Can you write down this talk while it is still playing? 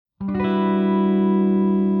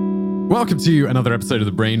Welcome to another episode of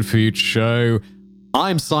the Brain Food Show.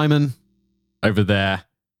 I'm Simon, over there,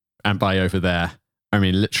 and by over there, I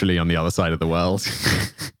mean literally on the other side of the world.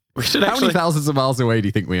 We should How many thousands of miles away do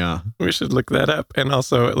you think we are? We should look that up. And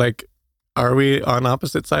also, like, are we on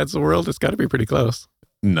opposite sides of the world? It's got to be pretty close.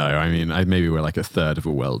 No, I mean, maybe we're like a third of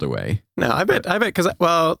a world away. No, I bet, because,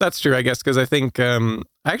 well, that's true, I guess, because I think, I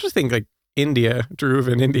actually think, like,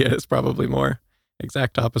 Dhruv in India is probably more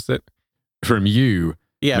exact opposite. From you,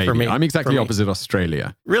 yeah, maybe. For me. I'm exactly for me. opposite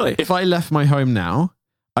Australia. Really? If I left my home now,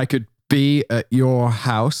 I could be at your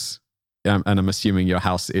house, and I'm assuming your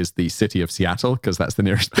house is the city of Seattle, because that's the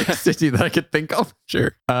nearest big city that I could think of.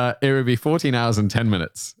 Sure. It would be 14 hours and 10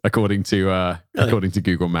 minutes, according to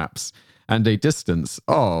Google Maps, and a distance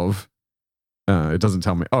of, it doesn't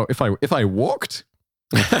tell me. Oh, if I walked?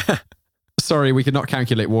 Sorry, we could not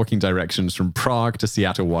calculate walking directions from Prague to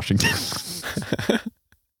Seattle, Washington.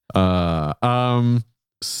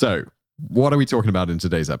 So what are we talking about in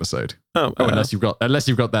today's episode? Unless you've got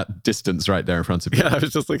that distance right there in front of you. Yeah, I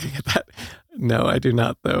was just looking at that. No, I do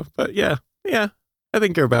not, though. But yeah, I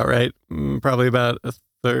think you're about right. Probably about a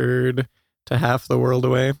third to half the world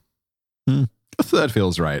away. A third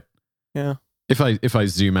feels right. Yeah. If I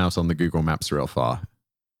zoom out on the Google Maps real far,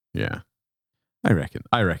 yeah, I reckon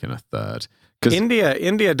a third.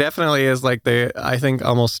 India definitely is like I think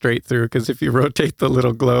almost straight through, because if you rotate the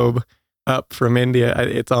little globe up from India,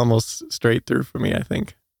 it's almost straight through for me, I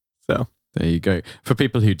think. So there you go. For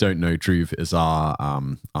people who don't know, Dhruv is our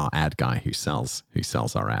ad guy who sells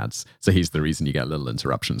our ads. So he's the reason you get little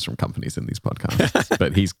interruptions from companies in these podcasts.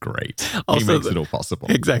 But he's great. He makes it all possible.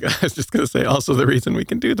 Exactly. I was just going to say, also the reason we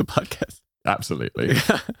can do the podcast. Absolutely.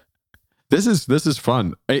 This is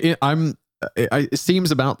fun. It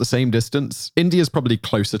seems about the same distance. India's probably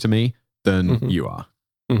closer to me than you are.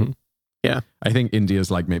 Mm-hmm. Yeah. I think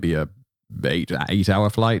India's like maybe a 8-hour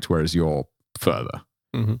flight, whereas you're further.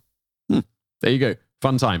 Mm-hmm. There you go.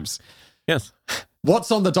 Fun times. Yes.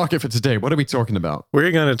 What's on the docket for today? What are we talking about? We're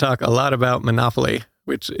going to talk a lot about Monopoly,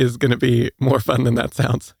 which is going to be more fun than that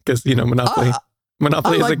sounds. Because,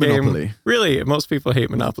 Monopoly is a game. Monopoly. Really, most people hate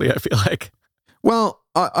Monopoly, I feel like. Well,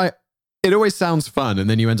 it always sounds fun, and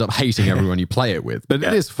then you end up hating everyone you play it with. But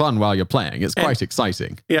it is fun while you're playing. It's quite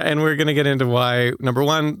exciting. Yeah, and we're going to get into why, number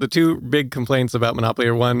one, the two big complaints about Monopoly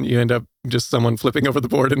are, one, you end up just someone flipping over the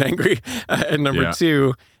board and angry. And number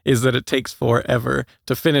two is that it takes forever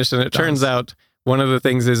to finish. And it turns out one of the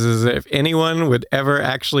things is if anyone would ever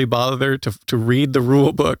actually bother to read the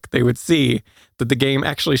rule book, they would see that the game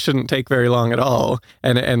actually shouldn't take very long at all.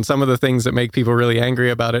 And some of the things that make people really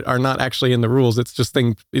angry about it are not actually in the rules. It's just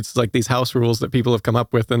it's like these house rules that people have come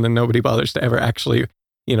up with, and then nobody bothers to ever actually,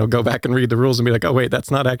 go back and read the rules and be like, oh wait,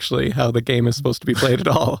 that's not actually how the game is supposed to be played at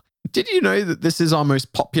all. Did you know that this is our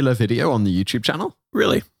most popular video on the YouTube channel?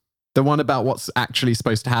 Really? The one about what's actually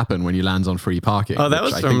supposed to happen when you land on free parking. Oh, that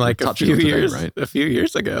was from like a few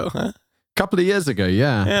years ago, huh? A couple of years ago,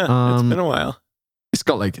 yeah. Yeah, it's been a while. It's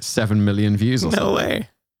got like 7 million views or something. No way.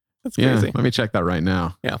 That's crazy. Yeah, let me check that right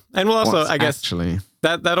now. Yeah. And we'll also, I guess, actually,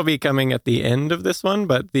 that'll be coming at the end of this one,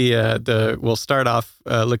 but we'll start off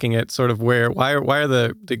looking at sort of why are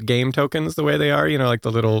the game tokens the way they are, like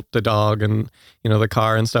the dog and, the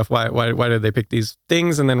car and stuff. Why did they pick these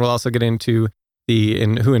things? And then we'll also get into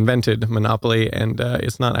who invented Monopoly, and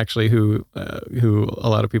it's not actually who a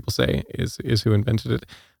lot of people say is who invented it.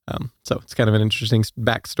 So it's kind of an interesting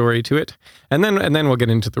backstory to it, and then we'll get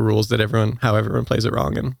into the rules that how everyone plays it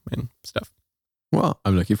wrong and stuff. Well,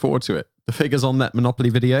 I'm looking forward to it. The figures on that Monopoly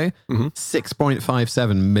video: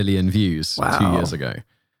 6.57 million views 2 years ago.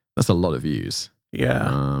 That's a lot of views.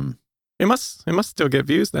 Yeah, it must still get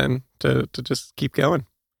views then to just keep going.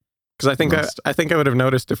 Because I think I would have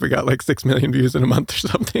noticed if we got like 6 million views in a month or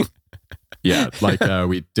something. Yeah, like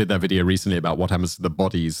we did that video recently about what happens to the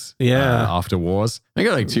bodies after wars. I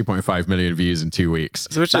got like 2.5 million views in 2 weeks.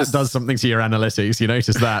 So that does something to your analytics. You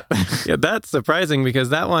notice that? Yeah, that's surprising, because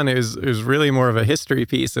that one is really more of a history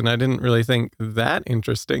piece, and I didn't really think that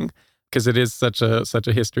interesting, because it is such a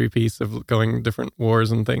history piece of going different wars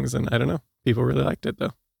and things. And I don't know, people really liked it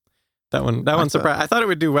though. That one surprised. I thought it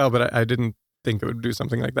would do well, but I didn't think it would do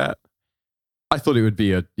something like that. I thought it would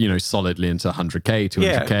be solidly into 100K,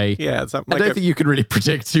 200K. Yeah. I don't think you could really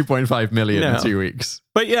predict 2.5 million in 2 weeks.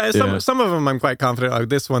 But some of them I'm quite confident. Like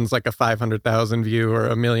this one's like a 500,000 view or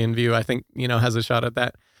a million view. I think has a shot at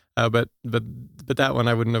that. But that one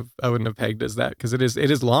I wouldn't have pegged as that, because it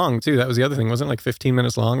is long too. That was the other thing. Wasn't it like 15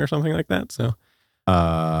 minutes long or something like that? So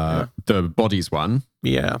the bodies one.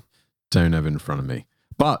 Yeah. Don't have it in front of me.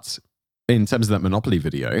 But in terms of that Monopoly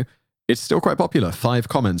video, it's still quite popular. 5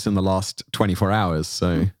 comments in the last 24 hours.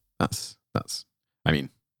 So that's I mean,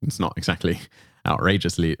 it's not exactly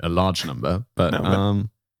outrageously a large number, but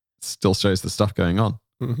still shows the stuff going on.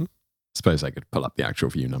 Mm-hmm. Suppose I could pull up the actual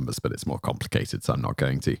view numbers, but it's more complicated, so I'm not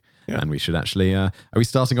going to. Yeah. And we should actually, are we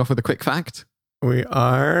starting off with a quick fact? We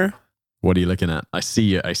are. What are you looking at? I see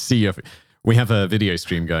you. We have a video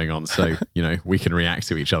stream going on, so, we can react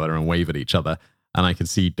to each other and wave at each other. And I can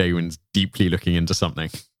see Daywin's deeply looking into something.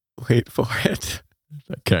 Wait for it.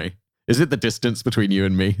 Okay. Is it the distance between you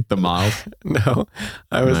and me? The miles? No.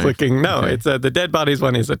 I was looking. No, okay. It's the Dead Bodies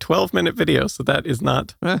one is a 12-minute video, so that is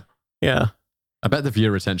not. Yeah. I bet the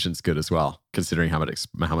viewer retention's good as well, considering how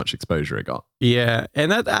much exposure it got. Yeah,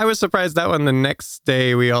 and that I was surprised that one. The next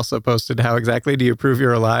day, we also posted how exactly do you prove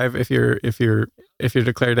you're alive if you're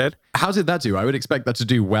declared dead. How did that do? I would expect that to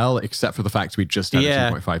do well, except for the fact we just had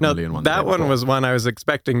a 2.5 million one. That one was one I was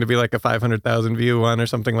expecting to be like a 500,000 view one or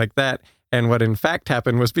something like that. And what in fact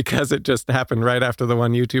happened was because it just happened right after the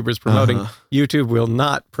one YouTuber's promoting. YouTube will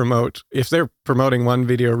not promote if they're promoting one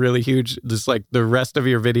video really huge. Just like the rest of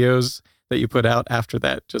your videos that you put out after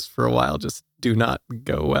that, just for a while, just do not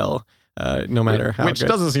go well, no matter how. Which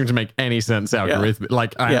doesn't seem to make any sense algorithmically. Yeah.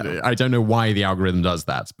 Like, I don't know why the algorithm does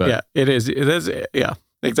that, but yeah, it is. Yeah,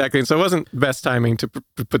 exactly. And so it wasn't best timing to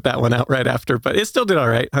put that one out right after, but it still did all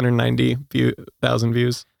right, 190,000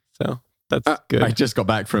 views. So that's good. I just got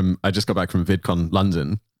back from VidCon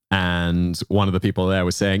London, and one of the people there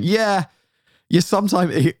was saying, "Yeah, you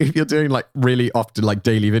sometimes if you're doing like really often like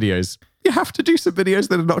daily videos." You have to do some videos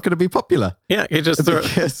that are not going to be popular. Yeah, you just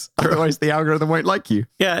because otherwise the algorithm won't like you.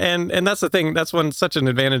 Yeah, and that's the thing. That's such an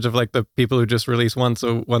advantage of like the people who just release once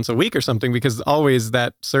a week or something, because always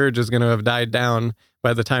that surge is going to have died down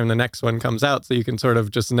by the time the next one comes out. So you can sort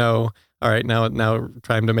of just know, all right, now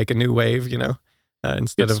time to make a new wave.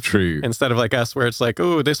 Instead of like us where it's like,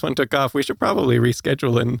 oh, this one took off, we should probably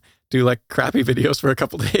reschedule and do like crappy videos for a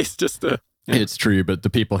couple days just to. Yeah. It's true, but the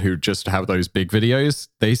people who just have those big videos,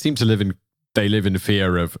 they seem to live in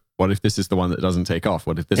fear of, what if this is the one that doesn't take off?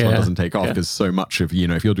 What if this one doesn't take off? Because so much of,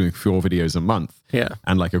 if you're doing 4 videos a month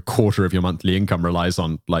and like a quarter of your monthly income relies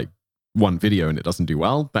on like one video and it doesn't do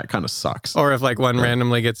well, that kind of sucks. Or if like one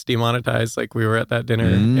randomly gets demonetized, like we were at that dinner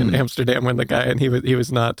in Amsterdam when the guy, and he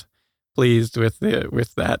was not pleased with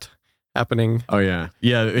that happening. Oh yeah.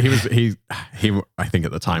 He I think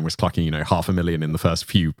at the time was clocking 500,000 in the first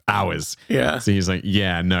few hours. Yeah. So he's like,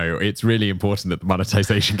 yeah, no, it's really important that the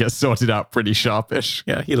monetization gets sorted out pretty sharpish.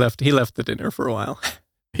 Yeah, he left the dinner for a while.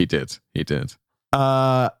 He did.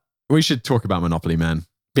 We should talk about Monopoly Man.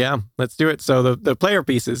 Yeah, let's do it. So the player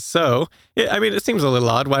pieces. So it seems a little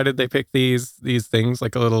odd. Why did they pick these things,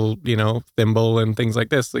 like a little thimble and things like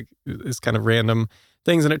this, like this kind of random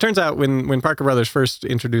things? And it turns out when Parker Brothers first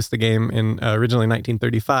introduced the game in originally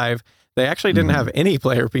 1935, they actually didn't have any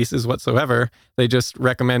player pieces whatsoever. They just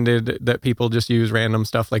recommended that people just use random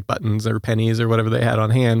stuff like buttons or pennies or whatever they had on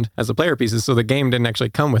hand as the player pieces. So the game didn't actually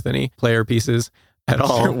come with any player pieces at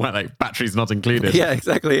all. Well, like batteries not included. Yeah,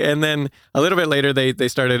 exactly. And then a little bit later, they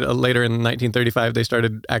started, later in 1935, they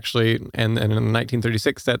started actually, and in the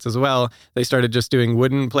 1936 sets as well, they started just doing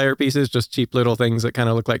wooden player pieces, just cheap little things that kind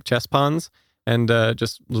of look like chess pawns, and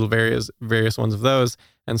just little various ones of those.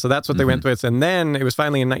 And so that's what they went with. And then it was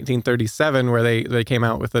finally in 1937 where they came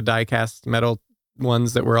out with the die-cast metal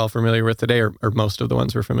ones that we're all familiar with today, or most of the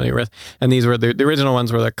ones we're familiar with. And these were the original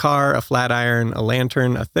ones were the car, a flat iron, a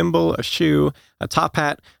lantern, a thimble, a shoe, a top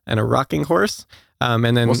hat, and a rocking horse.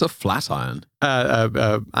 And then what's a flat iron?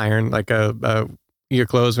 Iron, like your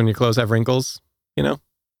clothes, when your clothes have wrinkles,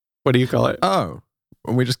 what do you call it? Oh,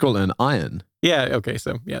 we just call it an iron. Yeah. Okay.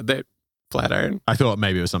 So yeah, the flat iron. I thought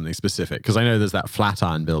maybe it was something specific because I know there's that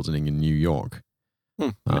Flatiron building in New York.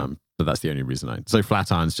 But that's the only reason so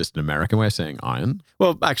flat iron's just an American way of saying iron.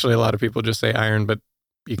 Well, actually, a lot of people just say iron, but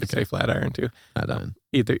you could say flat iron too. Flat iron.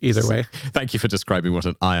 Either way. Thank you for describing what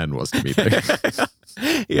an iron was to me, though.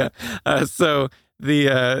 Yeah. So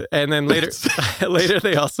the and then later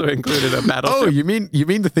they also included a battleship. Oh, you mean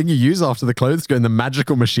the thing you use after the clothes go in the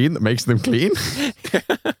magical machine that makes them clean? Yeah.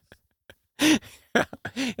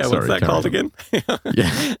 What's that called again?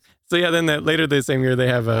 Yeah. So yeah, then later the same year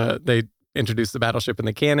they introduced the battleship and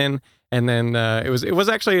the cannon, and then it was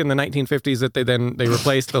actually in the 1950s that they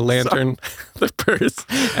replaced the lantern, the purse,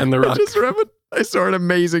 and the rock. I just remembered I saw an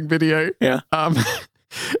amazing video. Yeah.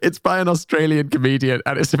 It's by an Australian comedian,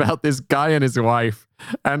 and it's about this guy and his wife.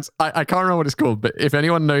 And I can't remember what it's called, but if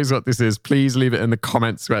anyone knows what this is, please leave it in the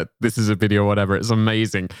comments where this is a video or whatever. It's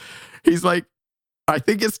amazing. He's like, I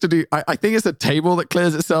think it's a table that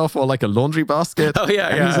clears itself, or like a laundry basket. Oh yeah,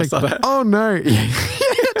 and he's like, oh no.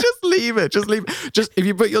 Just leave it. Just if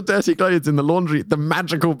you put your dirty clothes in the laundry, the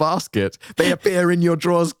magical basket, they appear in your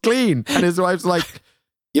drawers clean. And his wife's like,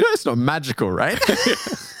 You know, it's not magical, right?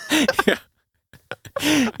 Yeah.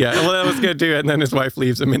 Yeah, well, that was good too. And then his wife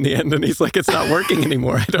leaves him in the end, and he's like, "It's not working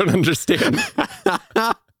anymore. I don't understand."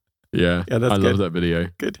 Yeah, Yeah, that's I good. love that video.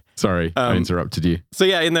 Good. Sorry, I interrupted you. So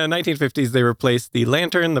yeah, in the 1950s, they replaced the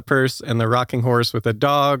lantern, the purse, and the rocking horse with a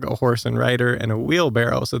dog, a horse and rider, and a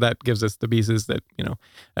wheelbarrow. So that gives us the pieces that,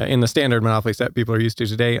 in the standard Monopoly set people are used to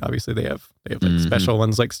today. Obviously, they have like special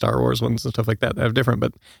ones like Star Wars ones and stuff like that have different,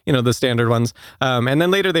 but the standard ones. And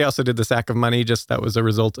then later they also did the sack of money. Just that was a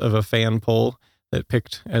result of a fan poll that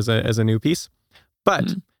picked as a new piece.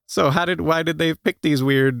 But so why did they pick these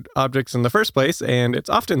weird objects in the first place? And it's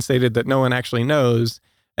often stated that no one actually knows.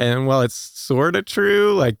 And while it's sort of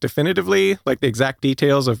true, like definitively, like the exact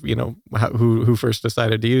details of, who first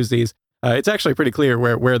decided to use these, it's actually pretty clear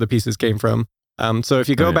where the pieces came from. So if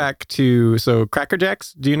you go back to, Cracker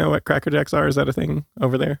Jacks, do you know what Cracker Jacks are? Is that a thing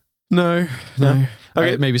over there? No.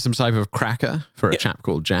 Okay. Maybe some type of cracker for a chap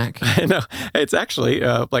called Jack. No, it's actually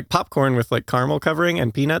like popcorn with like caramel covering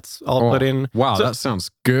and peanuts all put in. Wow, that sounds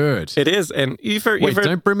good. It is. And you've heard,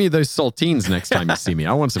 don't bring me those saltines next time you see me.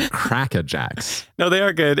 I want some Cracker Jacks. No, they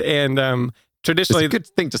are good. And traditionally, it's a good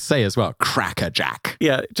thing to say as well. Cracker Jack.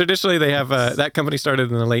 Yeah, traditionally they have that company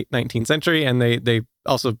started in the late 19th century, and they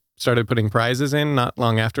also started putting prizes in not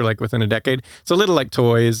long after, like within a decade. So little like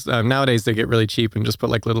toys. Nowadays they get really cheap and just put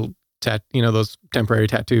like little those temporary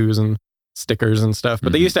tattoos and stickers and stuff.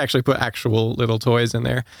 But they used to actually put actual little toys in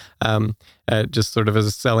there, just sort of as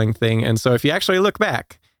a selling thing. And so if you actually look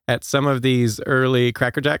back at some of these early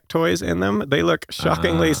Cracker Jack toys in them, they look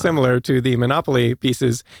shockingly similar to the Monopoly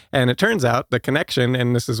pieces. And it turns out the connection,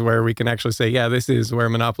 and this is where we can actually say, yeah, this is where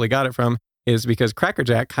Monopoly got it from, is because Cracker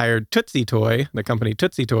Jack hired Tootsie Toy, the company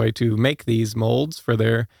Tootsie Toy, to make these molds for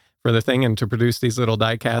their thing and to produce these little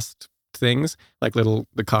die-cast things, like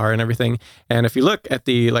the car and everything. And if you look at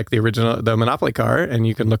the original, the Monopoly car, and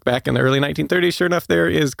you can look back in the early 1930s, sure enough, there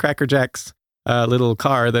is Cracker Jack's little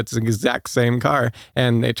car that's the exact same car.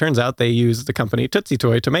 And it turns out they used the company Tootsie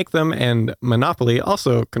Toy to make them, and Monopoly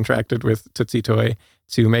also contracted with Tootsie Toy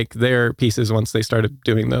to make their pieces once they started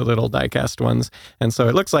doing the little die-cast ones. And so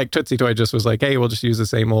it looks like Tootsie Toy just was like, hey, we'll just use the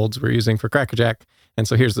same molds we're using for Cracker Jack. And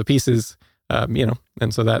so here's the pieces.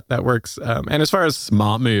 And so that works. And as far as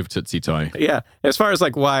smart move, Tootsie Toy. Yeah. As far as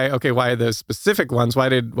like why the specific ones, why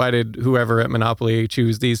did whoever at Monopoly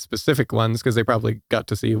choose these specific ones? Because they probably got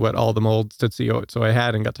to see what all the molds Tootsie Toy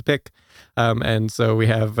had and got to pick. And so we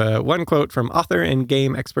have one quote from author and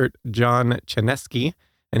game expert John Chaneski,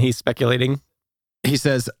 and he's speculating. He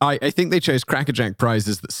says, I think they chose Cracker Jack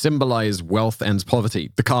prizes that symbolize wealth and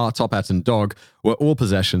poverty. The car, top hat, and dog were all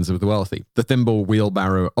possessions of the wealthy. The thimble,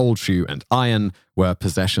 wheelbarrow, old shoe, and iron were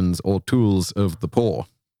possessions or tools of the poor.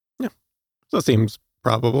 Yeah. So it seems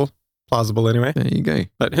plausible anyway. There you go.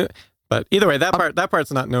 But either way, that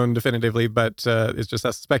part's not known definitively, but it's just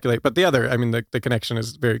us to speculate. But the other, I mean, the connection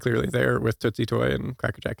is very clearly there with Tootsie Toy and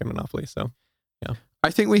Cracker Jack and Monopoly. So, yeah.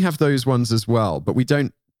 I think we have those ones as well, but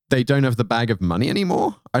they don't have the bag of money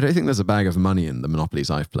anymore. I don't think there's a bag of money in the Monopolies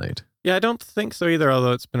I've played. Yeah, I don't think so either,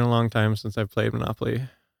 although it's been a long time since I've played Monopoly.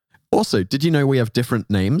 Also, did you know we have different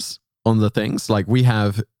names on the things? Like we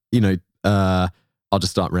have, I'll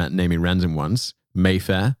just start naming random ones.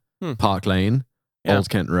 Mayfair, Park Lane, Old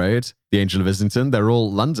Kent Road, the Angel of Islington. They're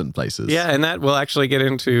all London places. Yeah, and that will actually get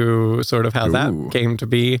into sort of how that came to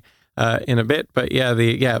be in a bit. But yeah,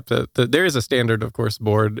 there is a standard, of course,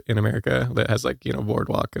 board in America that has like,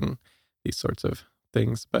 Boardwalk and these sorts of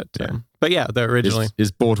things. But yeah, the originally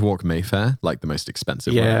is Boardwalk Mayfair like the most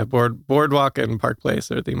expensive? Yeah, Boardwalk and Park Place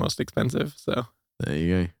are the most expensive. So there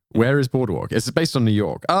you go. Where is Boardwalk? It's based on New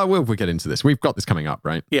York. Oh, we'll get into this. We've got this coming up,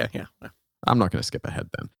 right? Yeah. I'm not going to skip ahead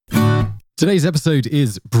then. Today's episode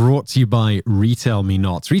is brought to you by Retail Me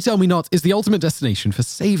Not. Retail Me Not is the ultimate destination for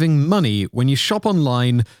saving money when you shop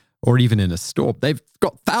online or even in a store. They've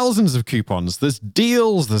got thousands of coupons. There's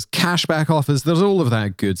deals, there's cashback offers, there's all of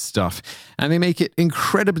that good stuff. And they make it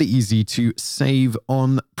incredibly easy to save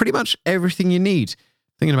on pretty much everything you need.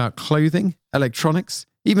 Thinking about clothing, electronics,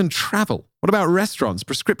 even travel. What about restaurants,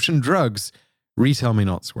 prescription drugs? Retail Me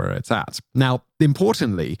Not's where it's at. Now,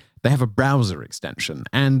 importantly, they have a browser extension,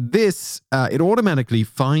 and this, it automatically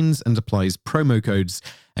finds and applies promo codes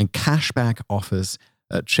and cashback offers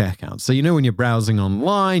at checkout. So, when you're browsing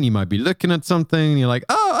online, you might be looking at something and you're like,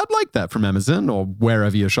 oh, I'd like that from Amazon or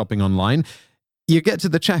wherever you're shopping online. You get to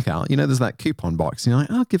the checkout, there's that coupon box. And you're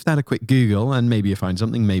like, I'll give that a quick Google and maybe you find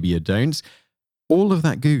something, maybe you don't. All of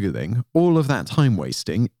that Googling, all of that time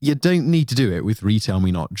wasting, you don't need to do it with Retail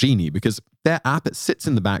Me Not Genie because their app, it sits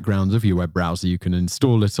in the background of your web browser. You can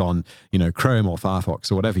install it on, Chrome or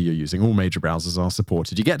Firefox or whatever you're using. All major browsers are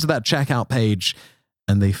supported. You get to that checkout page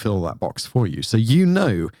and they fill that box for you. So you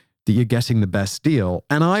know that you're getting the best deal.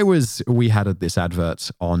 And we had this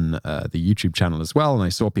advert on the YouTube channel as well, and I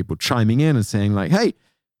saw people chiming in and saying like, hey,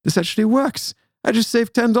 this actually works. I just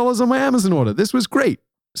saved $10 on my Amazon order. This was great.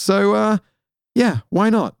 So yeah, why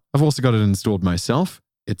not? I've also got it installed myself.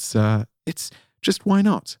 It's just why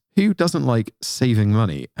not? Who doesn't like saving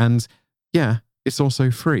money? And yeah, it's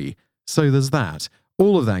also free. So there's that.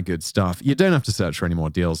 All of that good stuff. You don't have to search for any more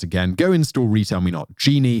deals again. Go install Retail Me Not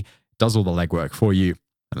Genie. Does all the legwork for you.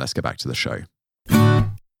 And let's get back to the show.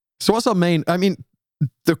 So what's our main... I mean,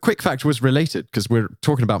 the quick fact was related because we're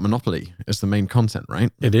talking about Monopoly as the main content,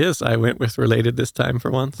 right? It is. I went with related this time for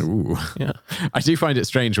once. Ooh. Yeah. I do find it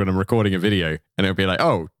strange when I'm recording a video and it'll be like,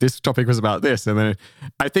 oh, this topic was about this. And then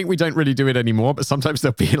I think we don't really do it anymore, but sometimes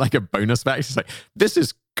there'll be like a bonus fact. It's like, this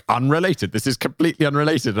is unrelated. This is completely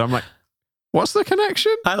unrelated. And I'm like, what's the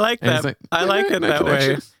connection? I like that. Like, I like it that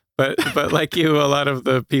way. But like you, a lot of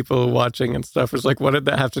the people watching and stuff was like, what did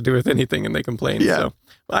that have to do with anything? And they complained. Yeah. So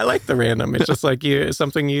I like the random. It's just like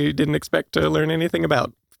something you didn't expect to learn anything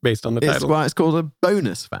about based on the title. It's why it's called a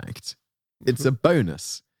bonus fact. It's a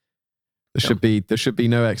bonus. There should be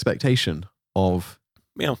no expectation of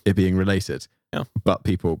it being related. Yeah. But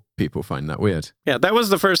people find that weird. Yeah, that was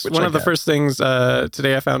the first one of the first things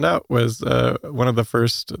today I found out was one of the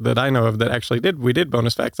first that I know of that actually we did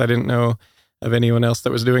bonus facts. I didn't know of anyone else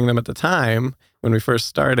that was doing them at the time when we first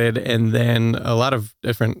started, and then a lot of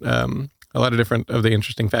different of the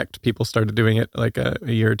interesting fact people started doing it like a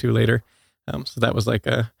year or two later. So that was like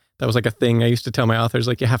a thing I used to tell my authors,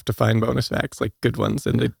 like, you have to find bonus facts, like good ones,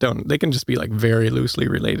 and they can just be like very loosely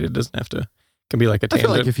related. It doesn't have to, can be like a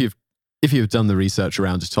tangent. I feel like if you've done the research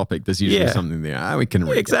around a topic, there's usually something that we can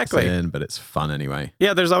really get in, but it's fun anyway.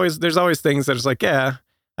 Yeah, there's always things that it's like, yeah,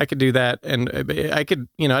 I could do that, and I could,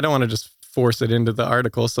 I don't want to just force it into the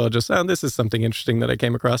article, so I'll just, this is something interesting that I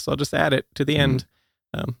came across, so I'll just add it to the end.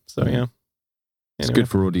 So yeah, it's good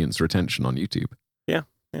for audience retention on YouTube. Yeah.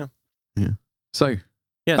 So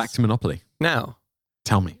back to Monopoly. Now,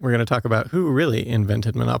 tell me, we're going to talk about who really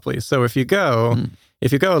invented Monopoly. So if you go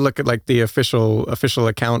look at like the official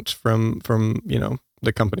account from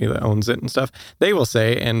the company that owns it and stuff, they will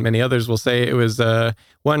say, and many others will say, it was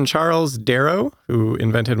one Charles Darrow who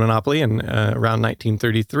invented Monopoly in around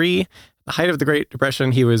 1933. The height of the Great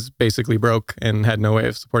Depression, he was basically broke and had no way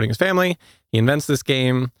of supporting his family. He invents this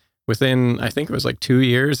game. Within, I think it was like 2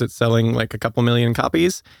 years, it's selling like a couple million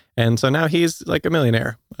copies. And so now he's like a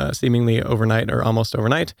millionaire, seemingly overnight or almost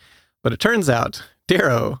overnight. But it turns out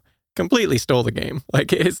Darrow completely stole the game.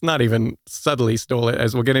 Like, it's not even subtly stole it,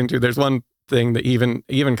 as we'll get into. There's one thing that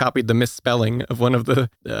even copied the misspelling of one of the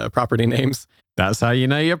property names. That's how you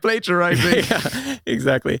know you're plagiarizing. Yeah,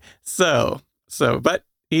 exactly. So, but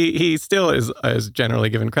he still is generally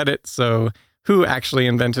given credit. So who actually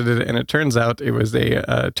invented it? And it turns out it was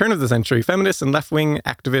a turn of the century feminist and left-wing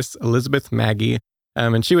activist Elizabeth Magie.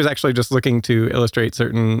 And she was actually just looking to illustrate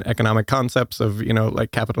certain economic concepts of,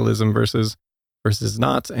 like capitalism versus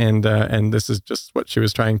not. And this is just what she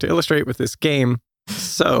was trying to illustrate with this game.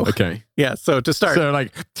 So, okay. Yeah. So to start. So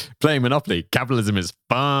like playing Monopoly, capitalism is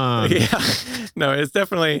fun. Yeah. No, it's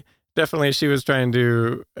definitely she was trying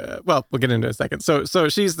to, we'll get into it in a second. So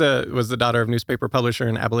she was the daughter of newspaper publisher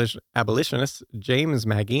and abolitionist James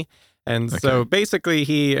Magie. And so basically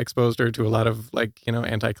he exposed her to a lot of like,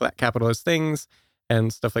 anti-capitalist things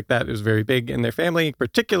and stuff like that. It was very big in their family.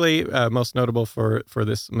 Particularly most notable for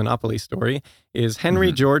this Monopoly story is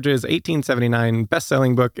Henry George's 1879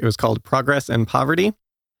 best-selling book. It was called Progress and Poverty.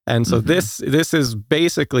 And so this is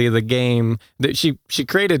basically the game that she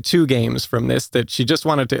created 2 games from this, that she just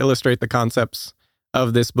wanted to illustrate the concepts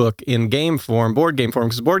of this book in game form, board game form,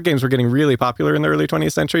 because board games were getting really popular in the early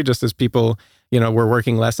 20th century, just as people, were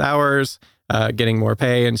working less hours, getting more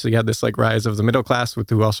pay. And so you had this like rise of the middle class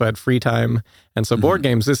who also had free time. And so board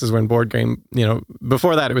games, this is when board game,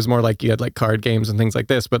 before that, it was more like you had like card games and things like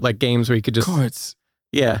this, but like games where you could just... Cards.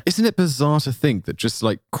 Yeah. Isn't it bizarre to think that just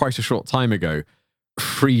like quite a short time ago,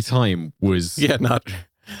 free time was... Yeah,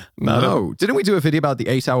 no. Didn't we do a video about the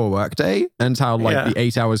 8-hour workday and how the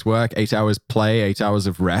 8 hours work, 8 hours play, 8 hours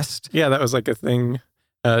of rest? Yeah, that was like a thing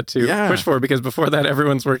to push for, because before that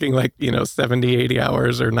everyone's working like 70, 80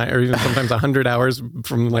 hours or even sometimes 100 hours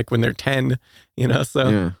from like when they're 10,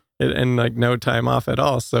 and like no time off at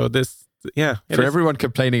all. So this, for everyone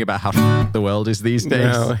complaining about how the world is these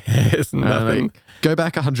days, no, it's nothing. Go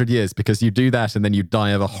back 100 years, because you do that and then you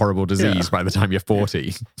die of a horrible disease by the time you're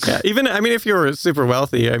 40. Yeah, even, if you were super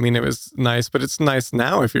wealthy, it was nice, but it's nice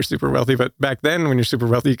now if you're super wealthy. But back then when you're super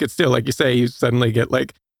wealthy, you could still, like you say, you suddenly get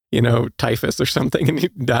like, typhus or something and you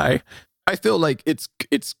die. I feel like it's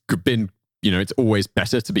been it's always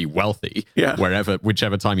better to be wealthy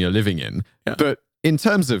whichever time you're living in. Yeah. But in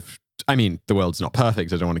terms of, I mean, the world's not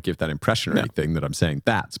perfect. I don't want to give that impression or anything that I'm saying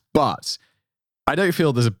that, but I don't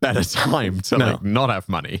feel there's a better time to like not have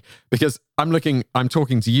money, because I'm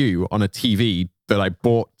talking to you on a TV that I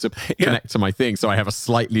bought to connect to my thing. So I have a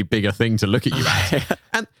slightly bigger thing to look at you at.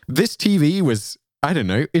 And this TV was, I don't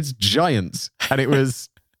know, it's giant. And it was,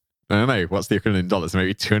 I don't know, what's the equivalent in dollars?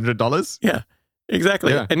 Maybe $200? Yeah,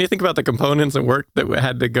 exactly. Yeah. And you think about the components and work that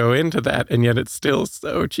had to go into that, and yet it's still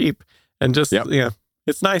so cheap. And just,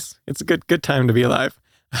 it's nice. It's a good time to be alive.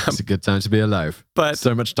 It's a good time to be alive. But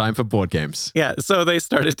so much time for board games. Yeah, so they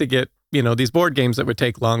started to get, these board games that would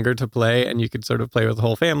take longer to play, and you could sort of play with the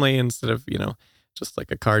whole family instead of, just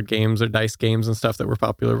like a card games or dice games and stuff that were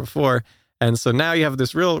popular before. And so now you have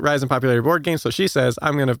this real rise in popularity of board games. So she says,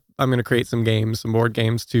 I'm gonna create some board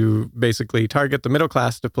games to basically target the middle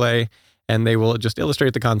class to play, and they will just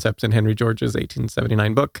illustrate the concepts in Henry George's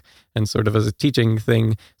 1879 book and sort of as a teaching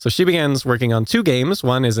thing. So she begins working on 2 games.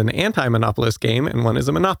 One is an anti-monopolist game and one is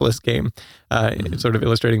a monopolist game, sort of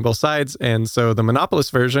illustrating both sides. And so the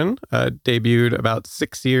monopolist version debuted about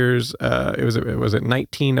 6 years. It was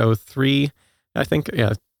 1903, I think.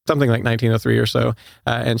 Yeah, something like 1903 or so.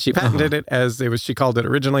 And she patented it she called it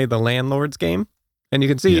originally the Landlord's Game. And you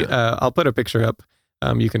can see, I'll put a picture up.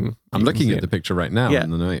 I'm looking at the picture right now in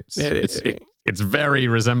the notes. It's very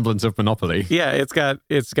resemblant of Monopoly. Yeah, it's got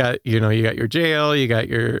you got your jail, you got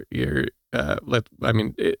your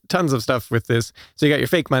tons of stuff with this. So you got your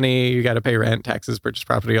fake money, you got to pay rent, taxes, purchase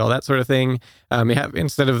property, all that sort of thing. You have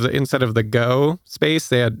instead of the Go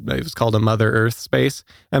space, it was called a Mother Earth space,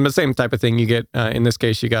 and the same type of thing you get. In this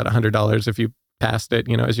case, you got $100 if you passed it.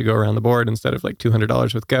 As you go around the board instead of like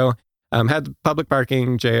 $200 with Go. Had public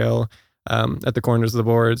parking, jail. At the corners of the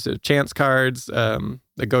boards, chance cards, the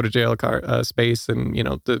go to jail space, and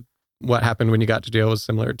what happened when you got to jail was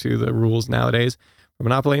similar to the rules nowadays for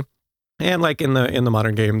Monopoly. And like in the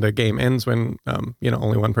modern game, the game ends when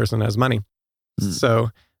only one person has money.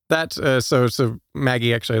 So that so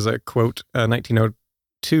Maggie actually has a quote, a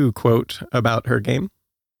 1902 quote about her game.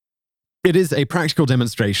 It is a practical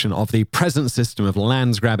demonstration of the present system of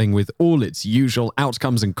land grabbing with all its usual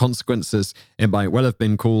outcomes and consequences. It might well have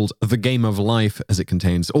been called the game of life, as it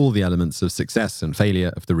contains all the elements of success and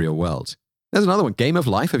failure of the real world. There's another one, Game of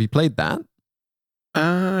Life. Have you played that?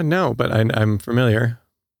 No, but I'm familiar.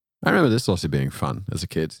 I remember this also being fun as a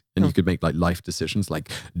kid. And you could make like life decisions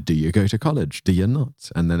like, do you go to college? Do you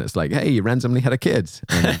not? And then it's like, hey, you randomly had a kid.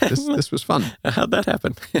 And this was fun. How'd that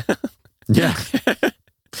happen? Yeah.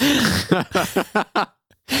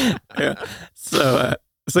 Yeah.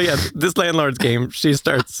 So yeah, this Landlord's Game, she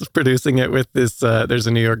starts producing it with this, there's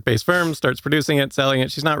a New York-based firm, starts producing it, selling it.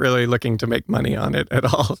 She's not really looking to make money on it at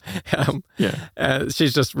all.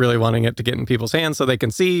 She's just really wanting it to get in people's hands so they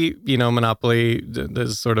can see, Monopoly,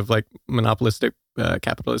 this sort of like monopolistic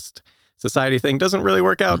capitalist society thing doesn't really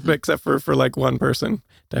work out except for like one person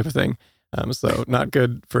type of thing. So not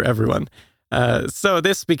good for everyone. So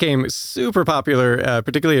this became super popular,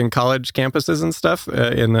 particularly in college campuses and stuff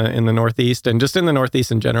in the Northeast, and just in the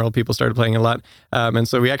Northeast in general, people started playing a lot. And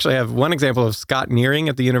so we actually have one example of Scott Nearing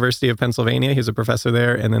at the University of Pennsylvania. He's a professor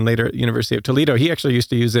there, and then later at the University of Toledo. He actually used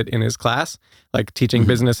to use it in his class, like teaching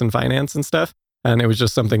business and finance and stuff. And it was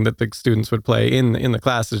just something that the students would play in the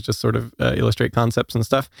classes, just sort of illustrate concepts and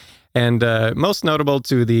stuff. And most notable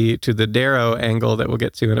to the Darrow angle that we'll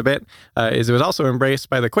get to in a bit is it was also embraced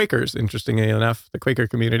by the Quakers. Interestingly enough, the Quaker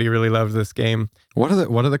community really loved this game. What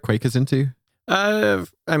are the Quakers into?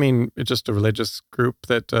 It's just a religious group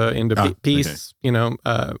that into peace. Okay.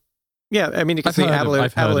 You can see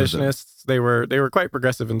abolitionists. They were quite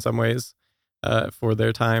progressive in some ways for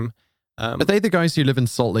their time. Are they the guys who live in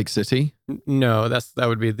Salt Lake City? No, that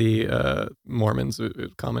would be the Mormons,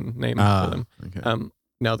 common name for them. Okay.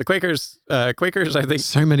 No, the Quakers, I think.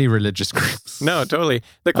 So many religious groups. No, totally.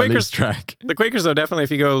 The Quakers, though, definitely,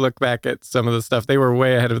 if you go look back at some of the stuff, they were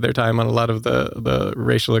way ahead of their time on a lot of the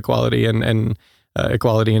racial equality and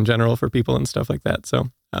equality in general for people and stuff like that. So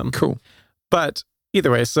cool. But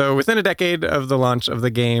either way, so within a decade of the launch of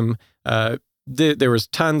the game, there was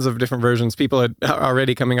tons of different versions. People had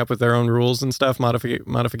already coming up with their own rules and stuff,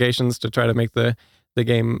 modifications to try to make the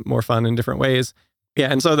game more fun in different ways. Yeah,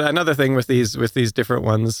 and so another thing with these different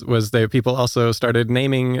ones was that people also started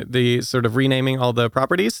renaming all the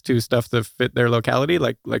properties to stuff that fit their locality,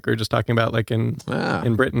 like we were just talking about, like in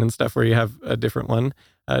Britain and stuff, where you have a different one,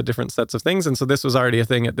 different sets of things. And so this was already a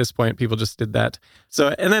thing at this point. People just did that.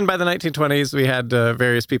 So, and then by the 1920s, we had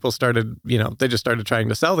various people started, they just started trying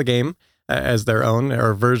to sell the game. as their own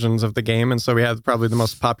or versions of the game. And so we had probably the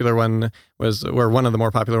most popular one one of the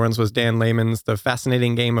more popular ones was Dan Lehman's The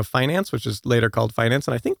Fascinating Game of Finance, which is later called Finance.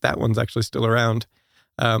 And I think that one's actually still around.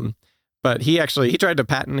 But he tried to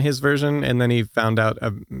patent his version, and then he found out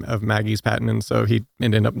of Maggie's patent, and so he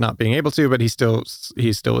ended up not being able to. But he still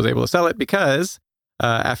was able to sell it because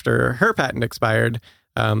after her patent expired,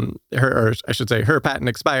 her patent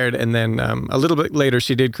expired, and then a little bit later,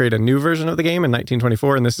 she did create a new version of the game in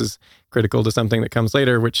 1924, and this is critical to something that comes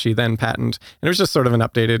later, which she then patented. And it was just sort of an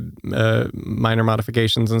updated minor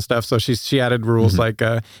modifications and stuff. So she added rules like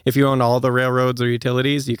if you own all the railroads or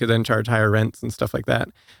utilities, you could then charge higher rents and stuff like that.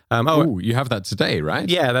 You have that today, right?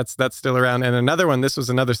 Yeah, that's still around. And another one, this was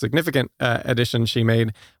another significant addition she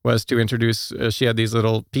made, was to introduce, she had these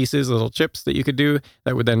little pieces, little chips that you could do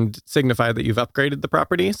that would then signify that you've upgraded the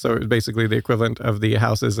property. So it was basically the equivalent of the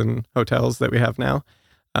houses and hotels that we have now.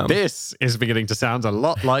 This is beginning to sound a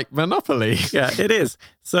lot like Monopoly. Yeah, it is.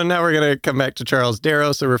 So now we're going to come back to Charles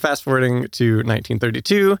Darrow. So we're fast forwarding to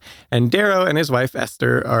 1932, and Darrow and his wife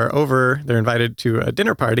Esther are over. They're invited to a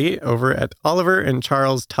dinner party over at Oliver and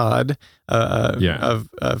Charles Todd of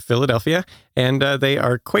Philadelphia, and they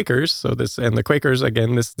are Quakers. So the Quakers,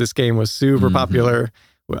 again, this game was super popular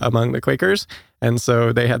among the Quakers, and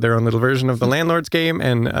so they had their own little version of the landlord's game.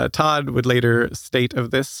 And Todd would later state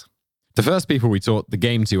of this. The first people we taught the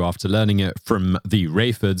game to after learning it from the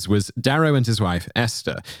Rayfords was Darrow and his wife,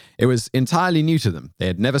 Esther. It was entirely new to them. They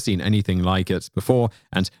had never seen anything like it before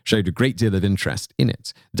and showed a great deal of interest in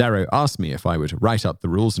it. Darrow asked me if I would write up the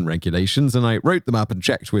rules and regulations, and I wrote them up and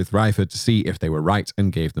checked with Rayford to see if they were right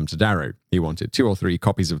and gave them to Darrow. He wanted 2 or 3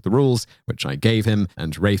 copies of the rules, which I gave him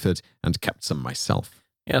and Rayford, and kept some myself.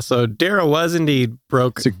 Yeah, so Darrow was indeed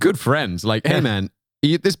broke. It's a good friend. Like, hey, man,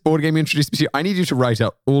 this board game you introduced me to, I need you to write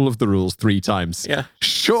out all of the rules 3 times. Yeah.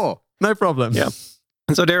 Sure. No problem. Yeah.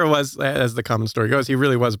 And so Darrow was, as the common story goes, he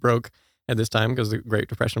really was broke at this time because the Great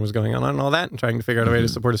Depression was going on and all that, and trying to figure out a way to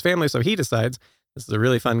support his family. So he decides, this is a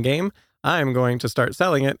really fun game. I'm going to start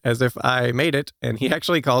selling it as if I made it. And he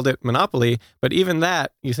actually called it Monopoly. But even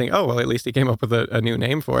that, you think, oh, well, at least he came up with a new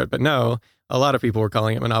name for it. But no, a lot of people were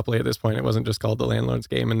calling it Monopoly at this point. It wasn't just called the landlord's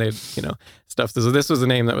game, and they'd, stuff. So this was a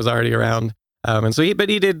name that was already around. And so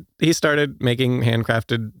he started making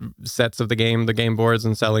handcrafted sets of the game boards,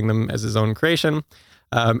 and selling them as his own creation.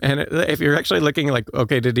 And if you're actually looking like,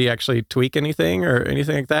 okay, did he actually tweak anything or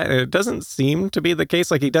anything like that? And it doesn't seem to be the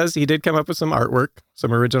case. Like he did come up with some artwork,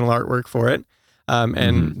 some original artwork for it.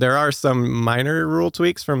 And there are some minor rule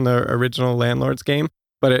tweaks from the original Landlord's game,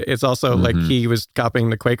 but it's also like he was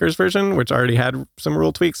copying the Quakers version, which already had some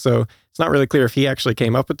rule tweaks. So it's not really clear if he actually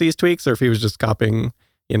came up with these tweaks or if he was just copying,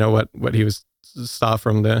 what he saw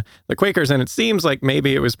from the Quakers. And it seems like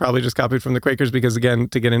maybe it was probably just copied from the Quakers because, again,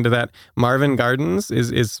 to get into that, Marvin Gardens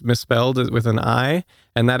is misspelled with an I,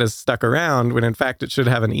 and that is stuck around when in fact it should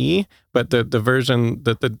have an E, but the version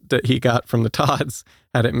that he got from the Todds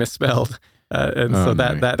had it misspelled.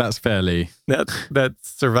 That's fairly that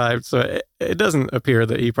survived. So it doesn't appear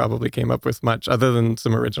that he probably came up with much other than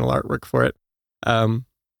some original artwork for it.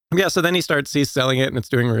 So then he's selling it, and it's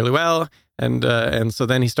doing really well. And so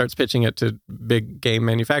then he starts pitching it to big game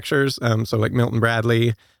manufacturers. So like Milton Bradley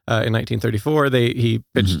in 1934, he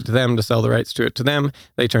pitched to them to sell the rights to it to them.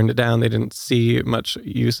 They turned it down. They didn't see much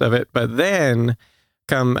use of it. But then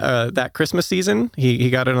come that Christmas season, he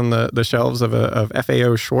got it on the shelves of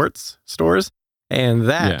FAO Schwartz stores. And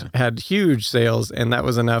that had huge sales. And that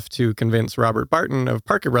was enough to convince Robert Barton of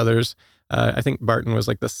Parker Brothers. I think Barton was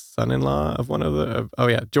like the son-in-law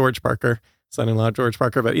of George Parker. Son-in-law George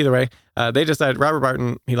Parker, but either way, they decided Robert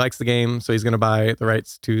Barton, he likes the game, so he's going to buy the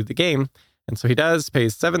rights to the game. And so he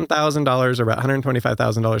pays $7,000 or about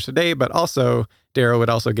 $125,000 today, but also Darrow would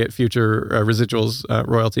also get future residuals,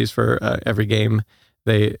 royalties for every game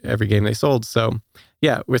they sold. So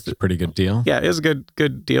yeah, it's a pretty good deal. Yeah, it was a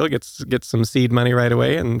good deal. Gets some seed money right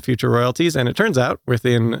away and future royalties. And it turns out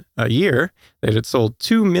within a year they had sold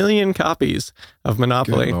 2 million copies of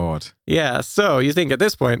Monopoly. Good Lord. Yeah, so you think at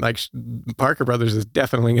this point, like Parker Brothers is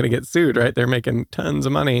definitely going to get sued, right? They're making tons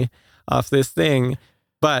of money off this thing.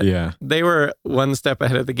 But they were one step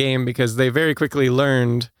ahead of the game because they very quickly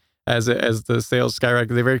learned, as the sales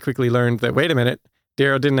skyrocketed, they very quickly learned that, wait a minute,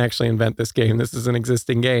 Darrow didn't actually invent this game. This is an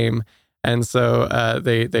existing game. And so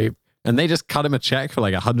they just cut him a check for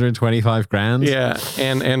like 125 grand. Yeah,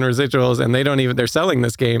 and residuals, and they're selling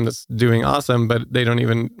this game that's doing awesome, but they don't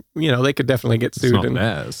even, they could definitely get sued. It's not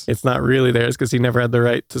theirs. It's not really theirs because he never had the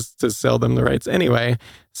right to sell them the rights anyway.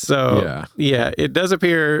 So it does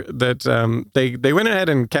appear that they went ahead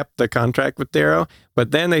and kept the contract with Darrow,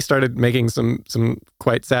 but then they started making some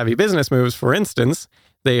quite savvy business moves. For instance,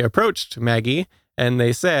 they approached Maggie and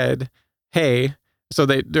they said, hey, so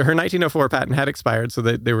her 1904 patent had expired, so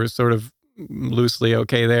they were sort of loosely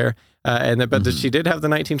okay there. But she did have the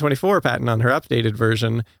 1924 patent on her updated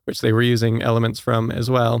version, which they were using elements from as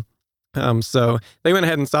well. So they went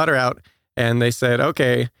ahead and sought her out, and they said,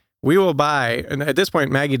 okay, we will buy. And at this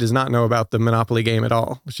point, Maggie does not know about the Monopoly game at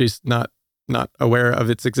all. She's not aware of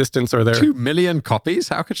its existence or their 2 million copies.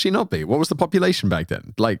 How could she not be? What was the population back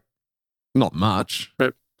then? Like, not much.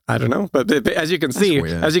 But I don't know. But as you can see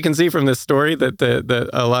from this story, that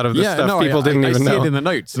a lot of the stuff people didn't even know. I see it in the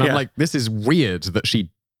notes, and I'm like, this is weird that she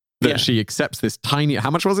accepts this tiny.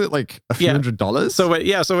 How much was it? Like a few $100s.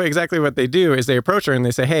 So exactly what they do is they approach her and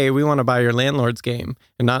they say, hey, we want to buy your landlord's game,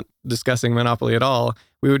 and not discussing Monopoly at all.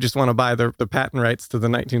 We would just want to buy the patent rights to the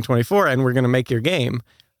 1924, and we're going to make your game.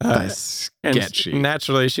 That's sketchy. And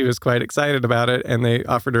naturally, she was quite excited about it, and they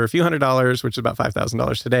offered her a few $100s, which is about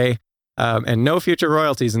 $5,000 today, and no future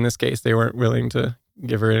royalties in this case. They weren't willing to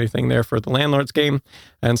give her anything there for the landlord's game.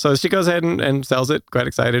 And so she goes ahead and sells it, quite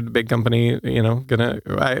excited. Big company,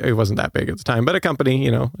 it wasn't that big at the time, but a company,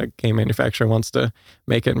 a game manufacturer wants to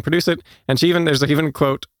make it and produce it. And there's even a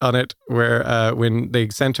quote on it where when they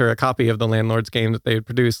sent her a copy of the landlord's game that they had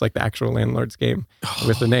produced, like the actual landlord's game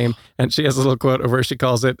with the name, and she has a little quote where she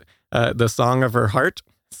calls it the song of her heart.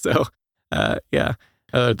 So,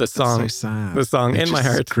 the song, so sad. The song they in my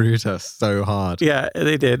heart screwed us so hard. Yeah,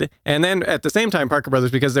 they did. And then at the same time, Parker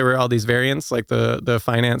Brothers, because there were all these variants, like the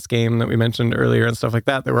finance game that we mentioned earlier and stuff like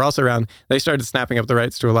that were also around. They started snapping up the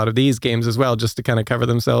rights to a lot of these games as well, just to kind of cover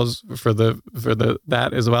themselves for that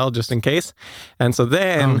as well, just in case. And so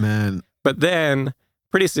then, but then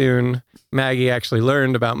pretty soon, Maggie actually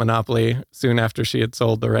learned about Monopoly soon after she had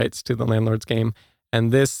sold the rights to the landlord's game.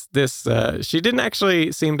 And she didn't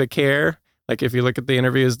actually seem to care. Like if you look at the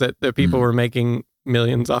interviews, that the people were making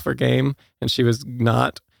millions off her game, and she was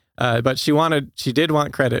not. But she did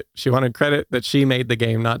want credit. She wanted credit that she made the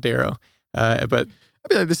game, not Darrow. But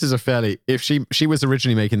I mean, this is if she was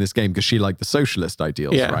originally making this game because she liked the socialist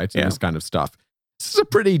ideals, right? And this kind of stuff. This is a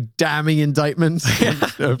pretty damning indictment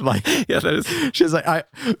of like, that is. She's like,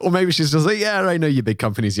 or maybe she's just like, yeah, I know you big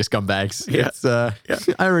companies, you scumbags.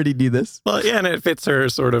 I already knew this. Well, and it fits her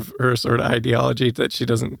sort of ideology that she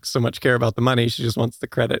doesn't so much care about the money. She just wants the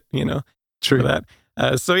credit, True. For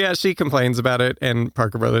that. She complains about it, and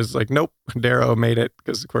Parker Brothers is like, nope, Darrow made it,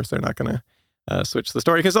 because of course they're not going to switch the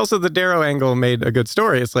story. Because also the Darrow angle made a good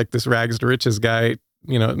story. It's like this rags to riches guy,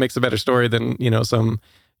 it makes a better story than, some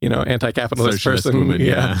anti-capitalist socialist person,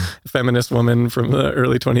 woman, feminist woman from the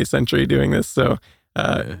early 20th century doing this. So,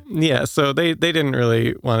 so they didn't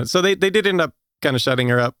really want it. So they did end up kind of shutting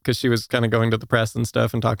her up because she was kind of going to the press and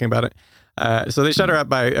stuff and talking about it. So they shut her up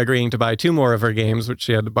by agreeing to buy 2 more of her games, which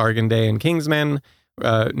she had Bargain Day and Kingsmen.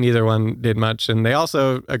 Neither one did much. And they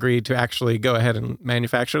also agreed to actually go ahead and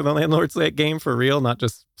manufacture the Landlord's game for real, not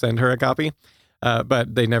just send her a copy.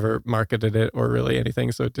 But they never marketed it or really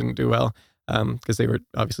anything, so it didn't do well. Because they were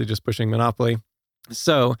obviously just pushing Monopoly.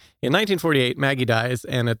 So in 1948, Maggie dies.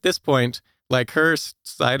 And at this point, like her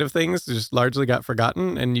side of things just largely got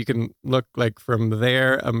forgotten. And you can look like from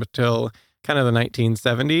there until kind of the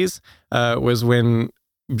 1970s was when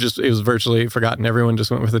it was virtually forgotten. Everyone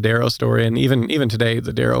just went with the Darrow story. And even today,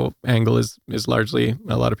 the Darrow angle is largely,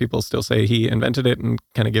 a lot of people still say he invented it and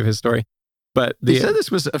kind of give his story. But you said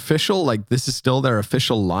this was official? Like this is still their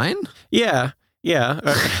official line? Yeah. Yeah.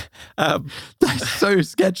 That's so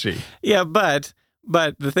sketchy. Yeah, but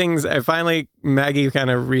the things, finally, Maggie kind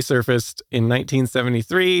of resurfaced in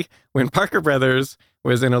 1973 when Parker Brothers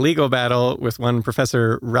was in a legal battle with one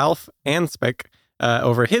Professor Ralph Anspach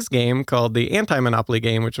over his game called the Anti-Monopoly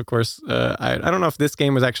game, which, of course, I don't know if this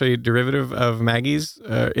game was actually a derivative of Maggie's.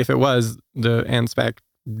 If it was, the Anspach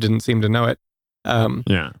didn't seem to know it.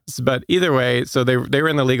 But either way, so they were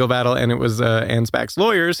in the legal battle, and it was Anspach's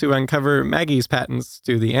lawyers who uncover Maggie's patents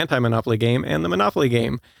to the anti-monopoly game and the monopoly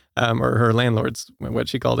game, or her landlord's, what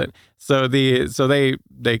she called it. So they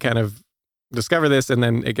kind of discover this, and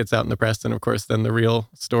then it gets out in the press, and of course then the real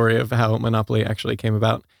story of how Monopoly actually came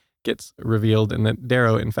about gets revealed, and that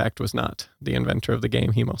Darrow in fact was not the inventor of the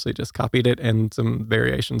game. He mostly just copied it and some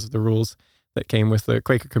variations of the rules that came with the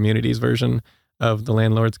Quaker Communities version of the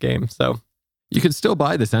landlord's game. So you can still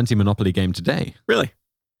buy this anti-Monopoly game today. Really?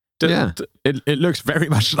 It looks very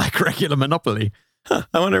much like regular Monopoly. Huh,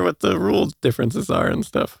 I wonder what the rule differences are and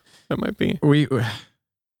stuff. That might be. We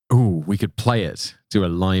could play it, do a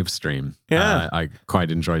live stream. Yeah. I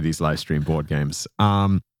quite enjoy these live stream board games.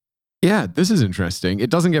 This is interesting. It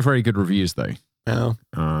doesn't get very good reviews though. No.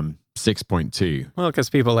 6.2. Well, because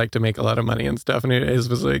people like to make a lot of money and stuff, and it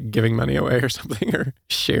was like giving money away or something, or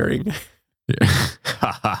sharing.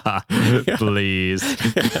 Yeah. Please.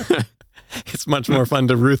 It's much more fun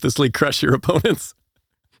to ruthlessly crush your opponents.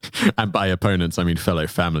 And by opponents, I mean fellow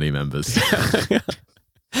family members.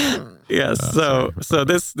 Yeah. So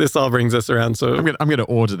this all brings us around. So I'm gonna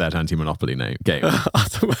order that anti-monopoly game.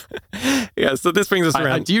 Awesome. Yeah. So this brings us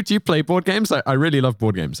around. Do you play board games? I really love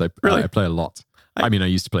board games. I play a lot. I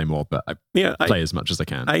used to play more, but I play as much as I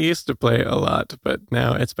can. I used to play a lot, but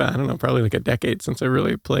now it's been, I don't know, probably like a decade since I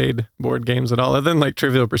really played board games at all. Other than like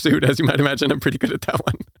Trivial Pursuit, as you might imagine, I'm pretty good at that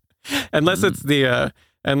one. Unless it's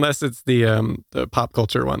the pop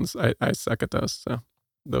culture ones, I suck at those. So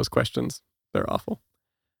those questions, they're awful.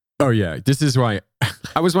 Oh yeah, this is why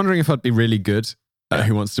I was wondering if I'd be really good at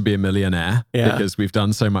Who Wants to Be a Millionaire, because we've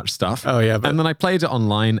done so much stuff. Oh yeah, and then I played it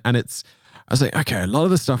online, and I was like, okay, a lot of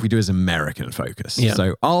the stuff we do is American focused. Yeah.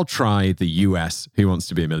 So I'll try the US Who Wants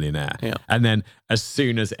to Be a Millionaire. Yeah. And then as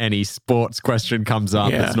soon as any sports question comes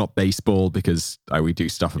up, it's not baseball, because we do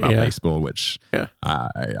stuff about baseball, which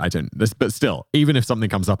I don't. But still, even if something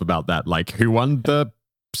comes up about that, like who won the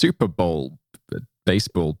Super Bowl, the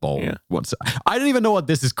baseball bowl? Yeah. I don't even know what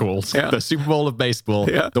this is called. Yeah. The Super Bowl of baseball,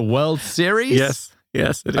 the World Series?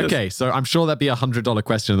 Yes, it is. Okay, so I'm sure that'd be a $100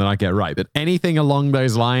 question that I get right. But anything along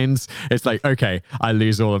those lines, it's like, okay, I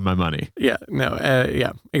lose all of my money. Yeah, no,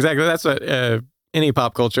 exactly. That's what any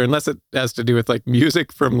pop culture, unless it has to do with like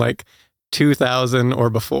music from like 2000 or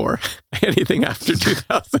before, anything after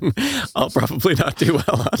 2000, I'll probably not do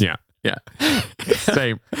well on. Yeah.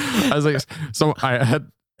 Same. I was like, so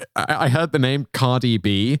I heard the name Cardi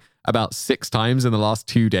B about 6 times in the last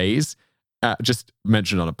 2 days. Just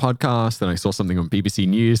mentioned on a podcast, then I saw something on BBC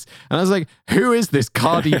News, and I was like, who is this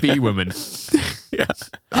Cardi B woman?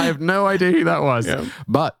 I have no idea who that was. Yeah.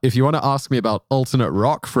 But if you want to ask me about alternate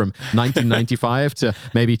rock from 1995 to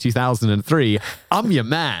maybe 2003, I'm your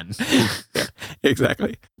man.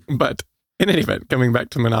 Exactly. But in any event, coming back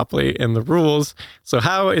to Monopoly and the rules. So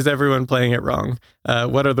how is everyone playing it wrong?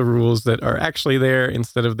 What are the rules that are actually there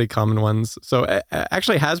instead of the common ones? So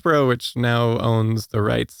actually Hasbro, which now owns the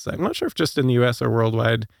rights, I'm not sure if just in the US or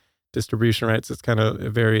worldwide distribution rights, it kind of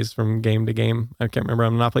varies from game to game. I can't remember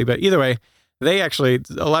on Monopoly, but either way, they actually,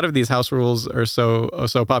 a lot of these house rules are so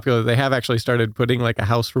popular. They have actually started putting like a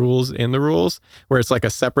house rules in the rules where it's like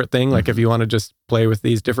a separate thing. Like if you want to just play with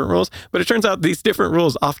these different rules, but it turns out these different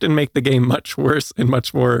rules often make the game much worse and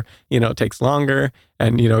much more, it takes longer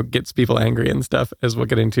and, gets people angry and stuff, as we'll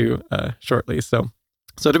get into shortly. So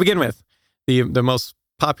to begin with, the most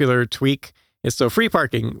popular tweak is free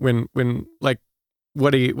parking. When like,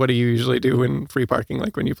 what do you usually do when free parking,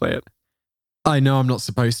 like when you play it? I know I'm not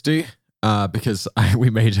supposed to. Because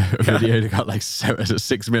we made a video that got like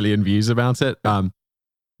 6 million views about it. I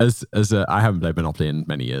haven't played Monopoly in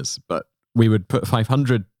many years, but we would put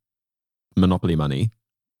 500 Monopoly money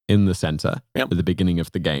in the center at the beginning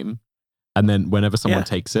of the game. And then whenever someone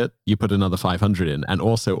takes it, you put another 500 in. And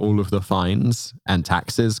also all of the fines and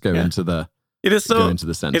taxes go into the into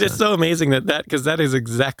the center. It is so amazing because that is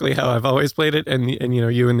exactly how I've always played it. And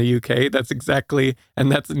you in the UK, that's exactly,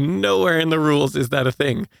 and that's nowhere in the rules is that a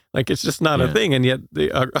thing. Like it's just not a thing. And yet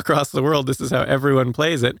across the world, this is how everyone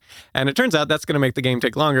plays it. And it turns out that's going to make the game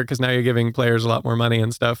take longer because now you're giving players a lot more money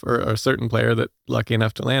and stuff, or a certain player that lucky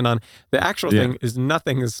enough to land on. The actual thing is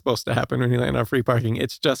nothing is supposed to happen when you land on free parking.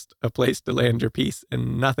 It's just a place to land your piece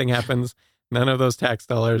and nothing happens. None of those tax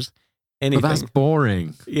dollars. Anything. But that's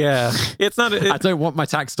boring. Yeah. It's not. I don't want my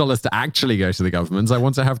tax dollars to actually go to the government. I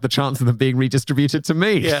want to have the chance of them being redistributed to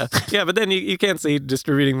me. Yeah. But then you can't see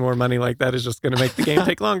distributing more money like that is just going to make the game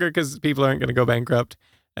take longer because people aren't going to go bankrupt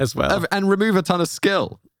as well. And remove a ton of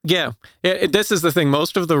skill. Yeah. This is the thing.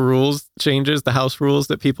 Most of the rules changes, the house rules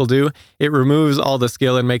that people do, it removes all the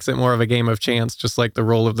skill and makes it more of a game of chance, just like the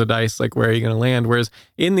roll of the dice, like where are you going to land? Whereas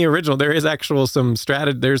in the original, there is actual some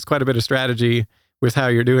strategy. There's quite a bit of strategy with how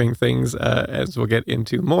you're doing things, as we'll get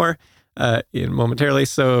into more in momentarily.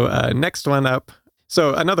 So next one up.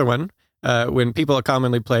 So another one, when people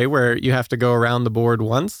commonly play where you have to go around the board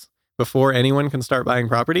once before anyone can start buying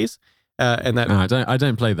properties. And that I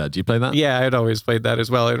don't play that. Do you play that? Yeah, I'd always played that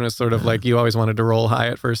as well. It was sort of like you always wanted to roll high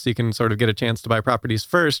at first so you can sort of get a chance to buy properties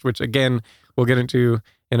first, which again, we'll get into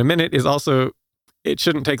in a minute, is also, it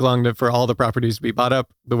shouldn't take long for all the properties to be bought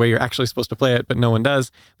up the way you're actually supposed to play it, but no one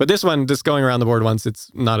does. But this one, just going around the board once,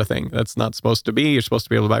 it's not a thing. That's not supposed to be. You're supposed to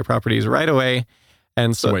be able to buy properties right away.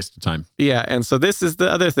 And so it's a waste of time. Yeah. And so this is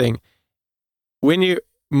the other thing.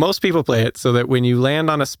 Most people play it so that when you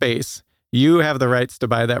land on a space, You have the rights to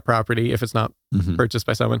buy that property if it's not purchased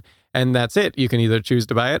by someone. And that's it. You can either choose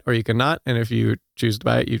to buy it or you can not. And if you choose to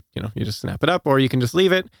buy it, you just snap it up, or you can just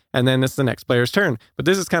leave it. And then it's the next player's turn. But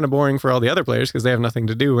this is kind of boring for all the other players because they have nothing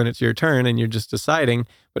to do when it's your turn and you're just deciding.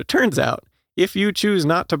 But it turns out if you choose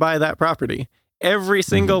not to buy that property, every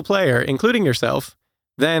single player, including yourself,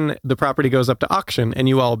 then the property goes up to auction and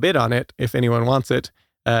you all bid on it if anyone wants it.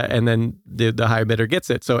 And then the high bidder gets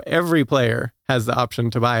it. So every player has the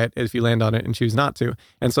option to buy it if you land on it and choose not to.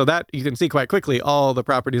 And so that you can see quite quickly, all the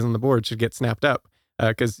properties on the board should get snapped up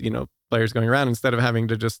because, players going around instead of having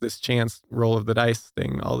to just this chance roll of the dice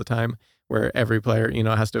thing all the time where every player,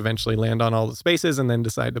 has to eventually land on all the spaces and then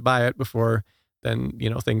decide to buy it before then,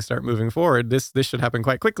 things start moving forward. This should happen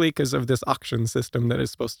quite quickly because of this auction system that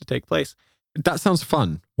is supposed to take place. That sounds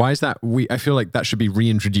fun. Why is that? I feel like that should be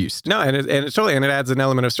reintroduced. No, and it adds an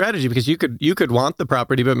element of strategy because you could want the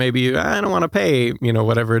property, but maybe I don't want to pay,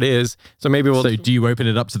 whatever it is. So maybe So do you open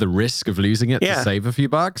it up to the risk of losing it to save a few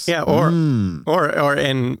bucks? Yeah, or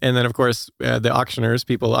and then of course the auctioners,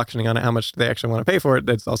 people auctioning on it, how much they actually want to pay for it.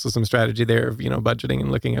 That's also some strategy there of budgeting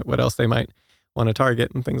and looking at what else they might want to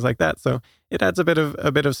target and things like that. So it adds a bit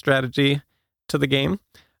of strategy to the game.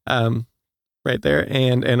 Right there.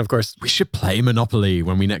 And of course, we should play Monopoly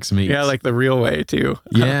when we next meet. Yeah, like the real way too.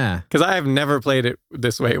 Yeah. Because I have never played it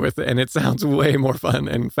this way and it sounds way more fun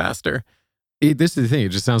and faster. This is the thing. It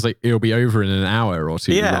just sounds like it'll be over in an hour or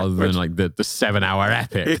two rather than like the 7-hour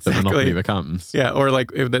epic that Monopoly becomes. Yeah, or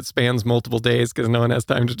like if that spans multiple days because no one has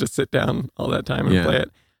time to just sit down all that time and play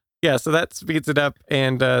it. Yeah, so that speeds it up.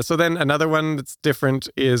 And so then another one that's different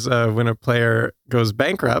is when a player goes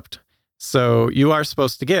bankrupt. So you are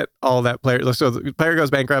supposed to get all that player. So the player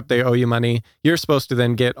goes bankrupt, they owe you money. You're supposed to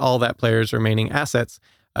then get all that player's remaining assets.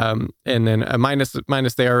 And then a minus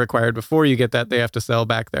they are required before you get that. They have to sell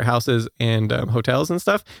back their houses and hotels and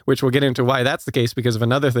stuff, which we'll get into why that's the case because of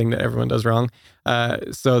another thing that everyone does wrong.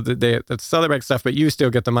 So that they have to sell their back stuff, but you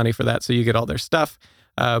still get the money for that. So you get all their stuff.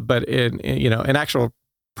 But in actual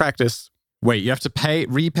practice. Wait, you have to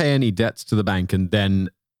repay any debts to the bank and then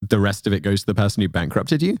the rest of it goes to the person who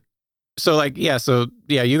bankrupted you? So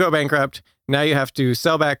you go bankrupt. Now you have to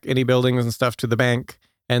sell back any buildings and stuff to the bank.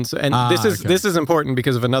 This is important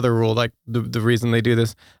because of another rule, like the reason they do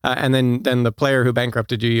this. And then the player who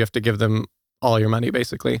bankrupted you have to give them all your money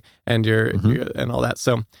basically, and your and all that.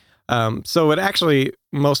 So what actually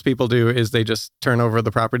most people do is they just turn over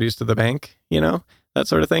the properties to the bank, that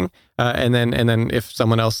sort of thing. And then if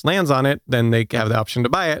someone else lands on it, then they have the option to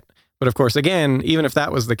buy it. But of course, again, even if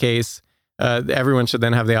that was the case, everyone should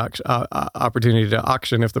then have the opportunity to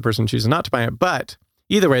auction if the person chooses not to buy it. But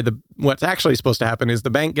either way, what's actually supposed to happen is the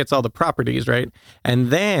bank gets all the properties, right? And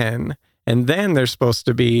then there's supposed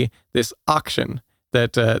to be this auction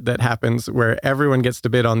that happens where everyone gets to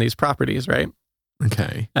bid on these properties, right?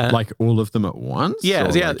 Okay. Like all of them at once? Yeah,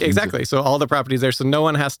 exactly. So all the properties there, so no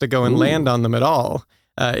one has to go and land on them at all.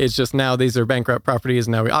 It's just now these are bankrupt properties,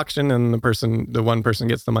 and now we auction, and the one person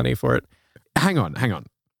gets the money for it. Hang on.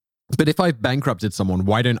 But if I've bankrupted someone,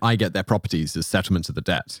 why don't I get their properties as settlement of the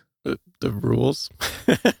debt? The rules?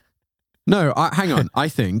 No, hang on. I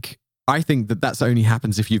think that only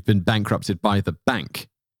happens if you've been bankrupted by the bank.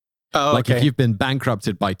 Oh, okay. If you've been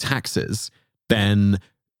bankrupted by taxes, then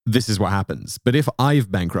this is what happens. But if I've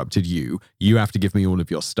bankrupted you, you have to give me all of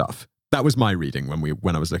your stuff. That was my reading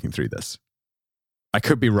when I was looking through this. I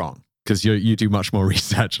could be wrong because you do much more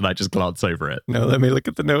research and I just glance over it. No, let me look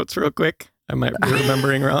at the notes real quick. I might be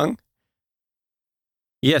remembering wrong.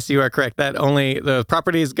 Yes, you are correct. That only the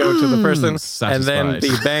properties go to the person, and then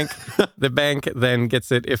the bank then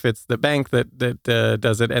gets it if it's the bank that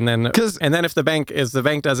does it, and then if the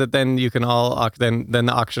bank does it, then you can then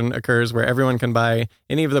the auction occurs where everyone can buy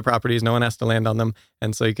any of the properties. No one has to land on them,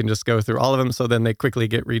 and so you can just go through all of them. So then they quickly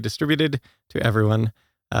get redistributed to everyone.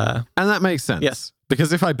 And that makes sense. Yes.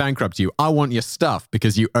 Because if I bankrupt you, I want your stuff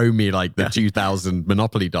because you owe me like the 2,000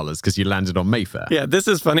 Monopoly dollars because you landed on Mayfair. Yeah, this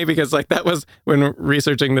is funny because like that was when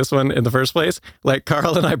researching this one in the first place, like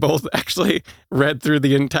Carl and I both actually read through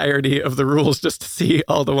the entirety of the rules just to see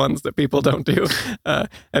all the ones that people don't do. And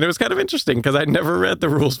it was kind of interesting because I'd never read the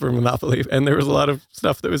rules for Monopoly and there was a lot of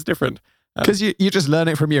stuff that was different. Because you just learn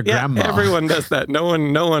it from your grandma. Everyone does that. No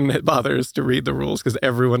one bothers to read the rules because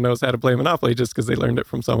everyone knows how to play Monopoly just because they learned it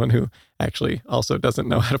from someone who actually also doesn't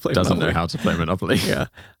know how to play Monopoly. Doesn't know how to play Monopoly. Yeah.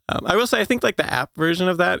 I will say, I think like the app version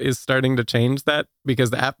of that is starting to change that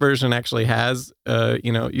because the app version actually has,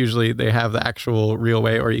 usually they have the actual real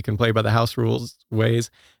way or you can play by the house rules ways.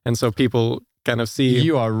 And so people kind of see.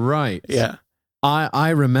 You are right. Yeah.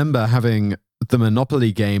 I remember having the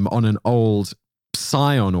Monopoly game on an old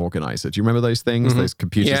Scion Organizer. Do you remember those things? Those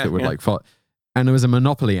computers that would like follow. And there was a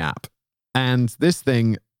Monopoly app. And this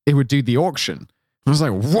thing, it would do the auction. I was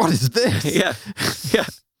like, what is this? Yeah,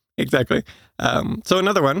 exactly. So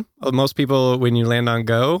another one, most people, when you land on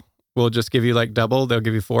Go, will just give you like double. They'll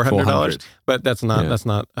give you $400, but that's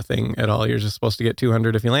not a thing at all. You're just supposed to get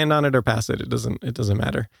 200 if you land on it or pass it. It doesn't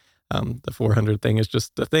matter. The 400 thing is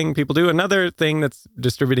just a thing people do. Another thing that's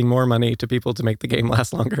distributing more money to people to make the game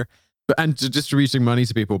last longer. And distributing money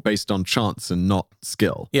to people based on chance and not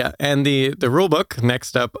skill. Yeah, and the rule book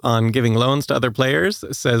next up on giving loans to other players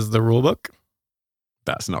says the rule book.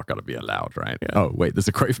 That's not going to be allowed, right? Yeah. Oh, wait, there's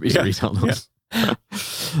a quote for me to read.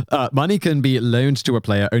 Money can be loaned to a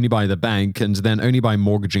player only by the bank and then only by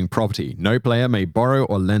mortgaging property. No player may borrow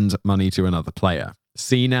or lend money to another player.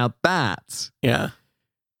 See, now that's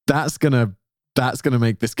gonna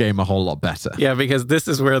make this game a whole lot better. Yeah, because this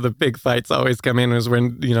is where the big fights always come in, is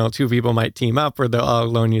when, two people might team up or they'll all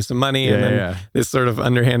loan you some money and then this sort of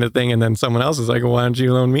underhanded thing, and then someone else is like, well, why don't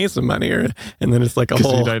you loan me some money? And then it's like a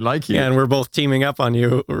whole, we don't like you. Yeah, and we're both teaming up on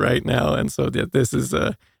you right now. And so this is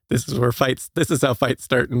how fights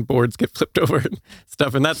start and boards get flipped over and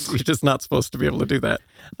stuff. And you're just not supposed to be able to do that.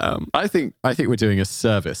 I think we're doing a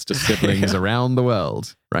service to siblings around the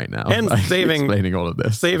world right now. And explaining all of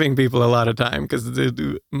this. Saving people a lot of time, because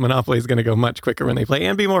the Monopoly is going to go much quicker when they play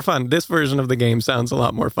and be more fun. This version of the game sounds a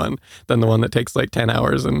lot more fun than the one that takes like 10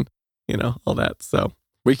 hours and, all that. So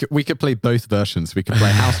we could play both versions. We could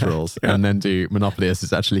play House Rules and then do Monopoly as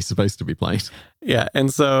it's actually supposed to be played. Yeah,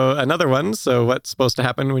 and so another one. So what's supposed to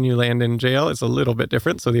happen when you land in jail is a little bit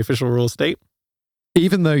different. So the official rules state,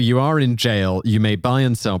 even though you are in jail, you may buy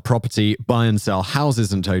and sell property, buy and sell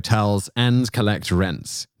houses and hotels, and collect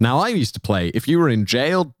rents. Now, I used to play, if you were in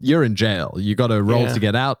jail, you're in jail. You got to roll to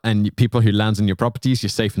get out, and people who land in your properties, you're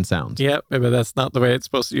safe and sound. Yeah, but that's not the way it's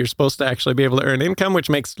supposed to. You're supposed to actually be able to earn income, which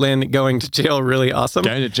makes going to jail really awesome.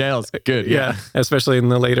 Going to jail is good, yeah. Especially in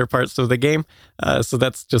the later parts of the game. So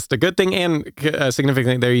that's just a good thing. And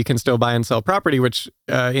significantly there, you can still buy and sell property, which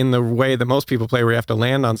in the way that most people play, where you have to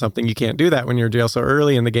land on something, you can't do that when you're in jail so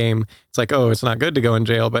early in the game. It's like, oh, it's not good to go in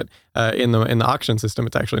jail. But in the auction system,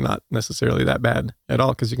 it's actually not necessarily that bad at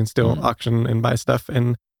all, because you can still auction and buy stuff.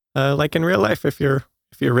 And like in real life, if you're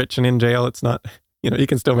rich and in jail, it's not, you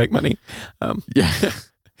can still make money.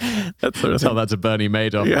 That sort of Tell that to Bernie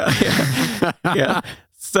Madoff. Yeah.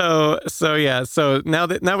 So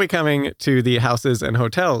now we're coming to the houses and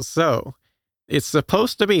hotels. So it's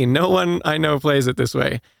supposed to be, no one I know plays it this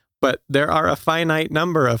way, but there are a finite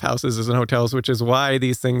number of houses and hotels, which is why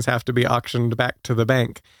these things have to be auctioned back to the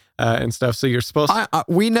bank and stuff. So you're supposed to...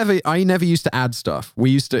 I never used to add stuff.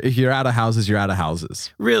 We used to, if you're out of houses, you're out of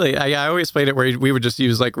houses. Really? I always played it where we would just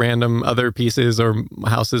use like random other pieces or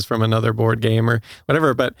houses from another board game or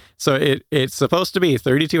whatever. But so it's supposed to be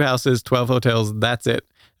 32 houses, 12 hotels. That's it.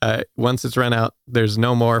 Once it's run out, there's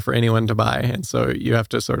no more for anyone to buy. And so you have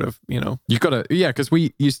to sort of, You've got to, because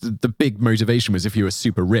we used to, the big motivation was if you were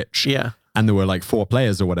super rich. Yeah. And there were like 4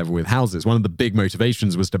 players or whatever with houses. One of the big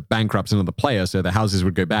motivations was to bankrupt another player so the houses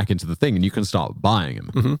would go back into the thing and you can start buying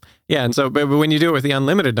them. Mm-hmm. Yeah. And so, but when you do it with the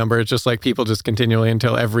unlimited number, it's just like people just continually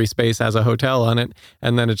until every space has a hotel on it.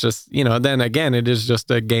 And then it's just, then again, it is just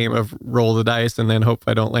a game of roll the dice and then hope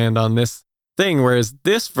I don't land on this thing. Whereas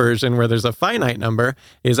this version, where there's a finite number,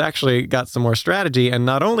 is actually got some more strategy. And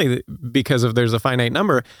not only because of there's a finite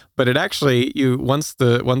number, but it actually, once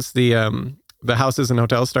the houses and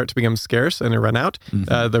hotels start to become scarce and they run out,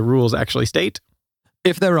 the rules actually state,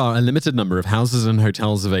 if there are a limited number of houses and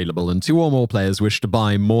hotels available and 2 or more players wish to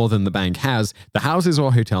buy more than the bank has, the houses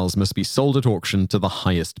or hotels must be sold at auction to the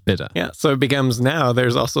highest bidder. Yeah, so it becomes now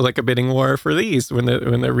there's also like a bidding war for these when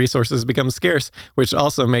the resources become scarce, which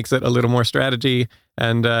also makes it a little more strategy.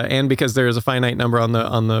 And because there is a finite number on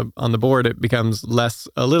the board, it becomes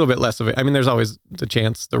a little bit less of it. I mean, there's always the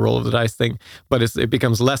chance, the roll of the dice thing, but it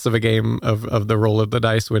becomes less of a game of the roll of the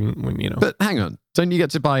dice when. But hang on, don't you get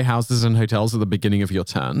to buy houses and hotels at the beginning of your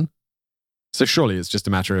turn? So surely it's just a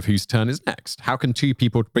matter of whose turn is next. How can 2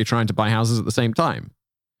 people be trying to buy houses at the same time?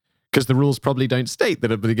 Because the rules probably don't state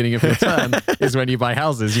that at the beginning of your turn is when you buy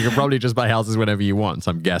houses. You can probably just buy houses whenever you want,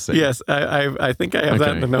 I'm guessing. Yes, I think I have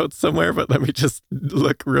that in the notes somewhere, but let me just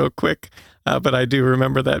look real quick. But I do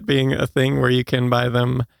remember that being a thing where you can buy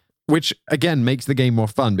them. Which, again, makes the game more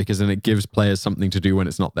fun because then it gives players something to do when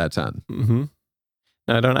it's not their turn. Mm-hmm.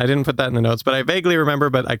 I didn't put that in the notes, but I vaguely remember,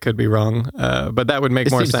 but I could be wrong. But that would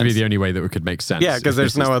make more sense. It seems to be the only way that it could make sense. Yeah, because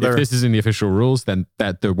there's no other... If this is in the official rules, then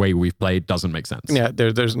the way we've played doesn't make sense. Yeah,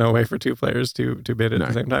 there's no way for 2 players to bid at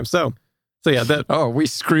the same time. So yeah, that... Oh, we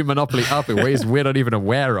screw Monopoly up in ways we're not even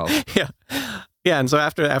aware of. Yeah. Yeah, and so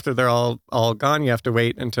after they're all gone, you have to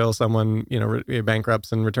wait until someone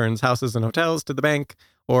bankrupts and returns houses and hotels to the bank,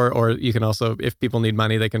 or you can also, if people need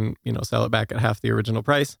money, they can sell it back at half the original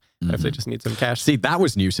price if they just need some cash. See, that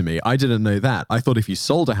was new to me. I didn't know that. I thought if you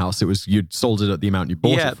sold a house, you'd sold it at the amount you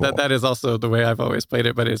bought it for. Yeah, that is also the way I've always played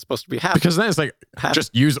it, but it's supposed to be half. Because then it's like,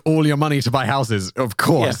 just use all your money to buy houses, of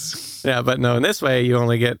course. Yeah, but no, in this way, you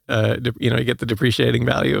only get you get the depreciating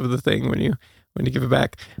value of the thing when you give it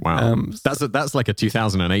back. Wow. That's like a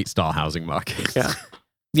 2008 style housing market. Yeah.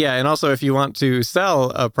 Yeah, and also if you want to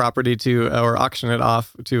sell a property or auction it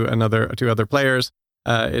off to other players,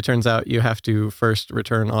 it turns out you have to first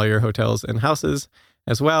return all your hotels and houses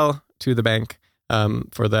as well to the bank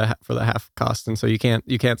for the half cost, and so you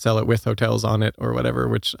can't sell it with hotels on it or whatever.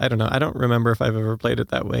 Which I don't know. I don't remember if I've ever played it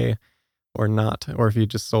that way or not, or if you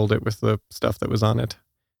just sold it with the stuff that was on it.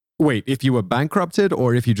 Wait, if you were bankrupted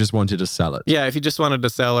or if you just wanted to sell it? Yeah, if you just wanted to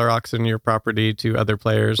sell or auction your property to other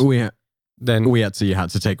players. Oh, yeah. Then so you had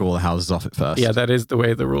to take all the houses off it first. Yeah, that is the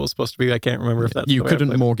way the rule is supposed to be. I can't remember if that's you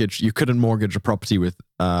couldn't mortgage a property with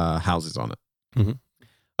houses on it. Mm-hmm.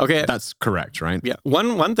 Okay, that's correct, right? Yeah.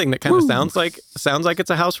 One thing that kind of sounds like it's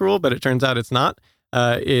a house rule, but it turns out it's not.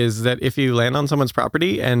 Is that if you land on someone's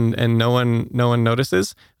property and no one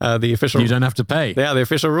notices, the official, you don't have to pay. Yeah, the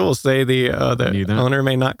official rules say the owner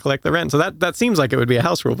may not collect the rent. So that seems like it would be a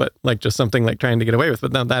house rule, but like just something like trying to get away with.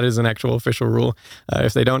 But no, that is an actual official rule.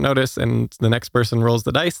 If they don't notice and the next person rolls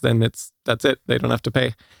the dice, then that's it. They don't have to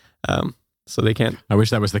pay. So they can't. I wish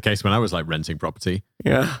that was the case when I was like renting property.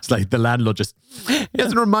 Yeah. It's like the landlord he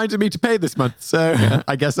hasn't reminded me to pay this month. So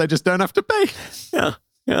I guess I just don't have to pay. Yeah.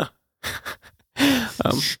 Yeah.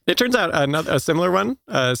 It turns out a similar one.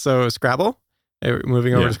 So Scrabble,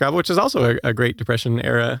 moving over to Scrabble, which is also a Great Depression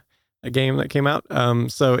era game that came out.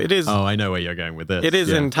 So it is. Oh, I know where you're going with this. It is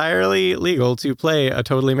entirely legal to play a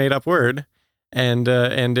totally made up word, and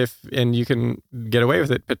you can get away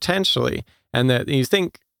with it potentially. And that you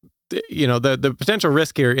think, the potential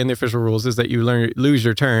risk here in the official rules is that you lose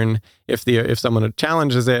your turn if someone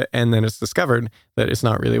challenges it and then it's discovered that it's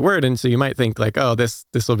not really a word. And so you might think like, oh, this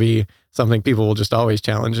will be something people will just always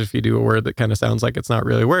challenge if you do a word that kind of sounds like it's not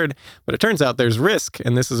really a word. But it turns out there's risk,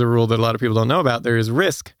 and this is a rule that a lot of people don't know about. There is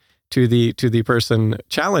risk to the person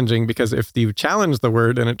challenging, because if you challenge the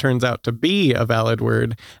word and it turns out to be a valid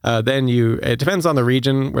word, then it depends on the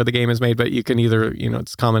region where the game is made, but you can either,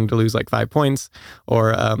 it's common to lose like 5 points,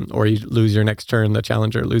 or you lose your next turn. The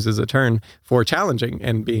challenger loses a turn for challenging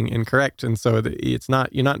and being incorrect. And so you're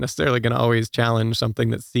not necessarily going to always challenge something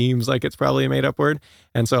that seems like it's probably a made up word.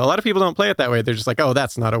 And so a lot of people don't play it that way. They're just like, oh,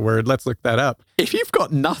 that's not a word. Let's look that up. If you've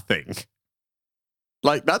got nothing,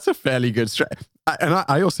 like that's a fairly good strategy. And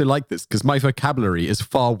I also like this because my vocabulary is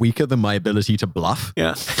far weaker than my ability to bluff.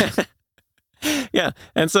 Yeah. Yeah.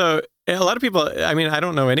 And so a lot of people, I mean, I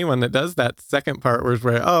don't know anyone that does that second part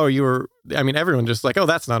where everyone just like, oh,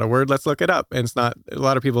 that's not a word. Let's look it up. And it's not, a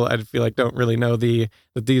lot of people, I feel like, don't really know that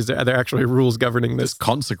these are actually rules governing this. There's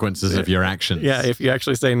consequences of your actions. Yeah. If you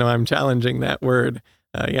actually say, no, I'm challenging that word.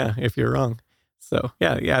 If you're wrong. So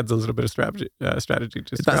yeah, it adds a little bit of strategy to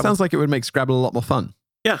Scrabble. That sounds like it would make Scrabble a lot more fun.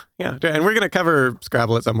 Yeah. And we're going to cover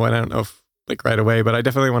Scrabble at some point. I don't know if like right away, but I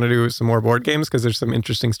definitely want to do some more board games because there's some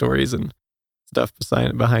interesting stories and stuff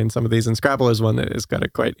behind some of these. And Scrabble is one that has got a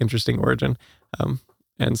quite interesting origin.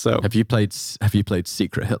 And so, have you played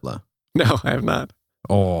Secret Hitler? No, I have not.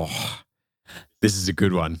 Oh, this is a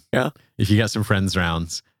good one. Yeah. If you get some friends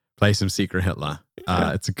around, play some Secret Hitler.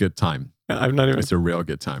 It's a good time. I've not even. It's a real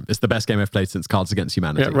good time. It's the best game I've played since Cards Against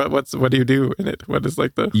Humanity. Yeah, what do you do in it? What is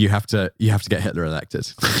like the? You have to get Hitler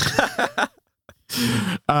elected.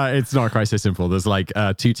 It's not quite so simple. There's like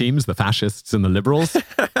two teams, the fascists and the liberals,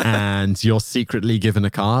 and you're secretly given a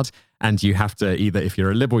card, and you have to either, if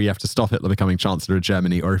you're a liberal, you have to stop Hitler becoming Chancellor of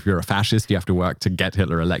Germany, or if you're a fascist, you have to work to get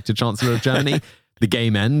Hitler elected Chancellor of Germany. The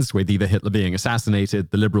game ends with either Hitler being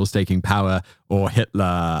assassinated, the liberals taking power, or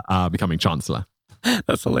Hitler becoming Chancellor.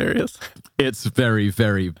 That's hilarious. It's very,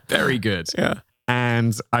 very, very good. Yeah.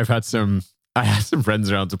 And I had some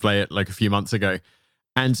friends around to play it like a few months ago.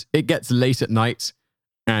 And it gets late at night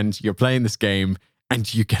and you're playing this game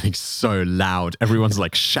and you're getting so loud. Everyone's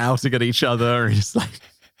like shouting at each other. And it's like,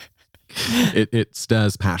 it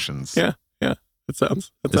stirs passions. Yeah. Yeah. It's an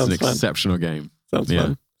fun. Exceptional game. Sounds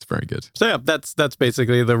fun. It's very good. So yeah, that's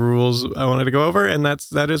basically the rules I wanted to go over. And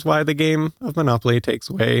that is why the game of Monopoly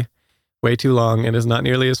takes way too long and is not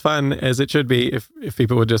nearly as fun as it should be if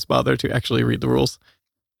people would just bother to actually read the rules.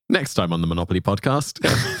 Next time on the Monopoly podcast.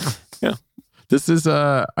 Yeah. This is,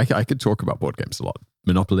 I could talk about board games a lot.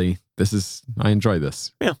 Monopoly, I enjoy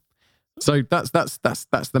this. Yeah. So that's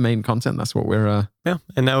the main content. That's what we're yeah.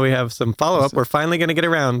 And now we have some follow-up. We're finally going to get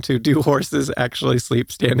around to, do horses actually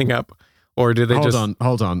sleep standing up, or do they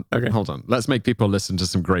hold on. Let's make people listen to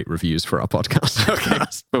some great reviews for our podcast. Okay.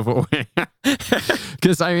 Before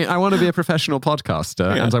because I want to be a professional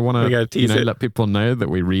podcaster, and I want to let people know that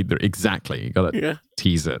we read exactly. You got to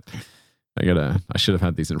tease it. I should have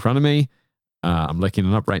had these in front of me. I'm looking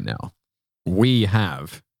it up right now. We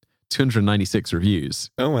have 296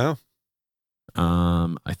 reviews. Oh wow.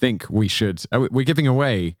 I think we should. We're giving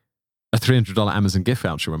away a $300 Amazon gift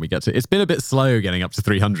voucher when we get to. It's been a bit slow getting up to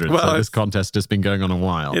 300. Well, so this contest has been going on a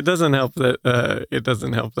while. It doesn't help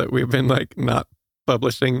that we've been not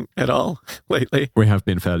publishing at all lately. We have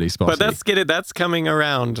been fairly spotty. But that's coming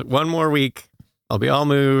around. One more week, I'll be all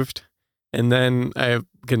moved, and then I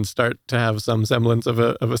can start to have some semblance of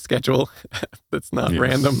a schedule that's not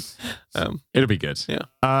random. It'll be good. Yeah.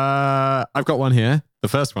 I've got one here. The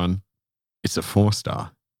first one. It's a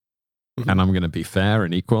 4-star. And I'm going to be fair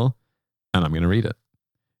and equal, and I'm going to read it.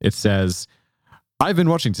 It says, I've been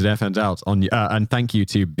watching To Death and Out on, and thank you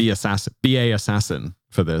to BA Assassin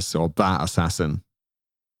for this, or Bat Assassin.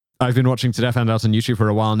 I've been watching To Death and Out on YouTube for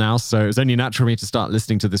a while now, so it's only natural for me to start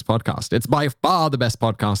listening to this podcast. It's by far the best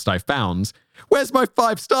podcast I've found. Where's my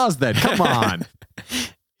 5 stars then? Come on.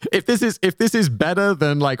 If this is better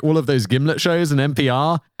than all of those Gimlet shows and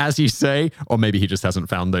NPR, as you say, or maybe he just hasn't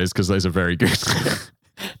found those because those are very good.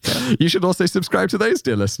 You should also subscribe to those,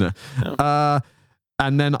 dear listener.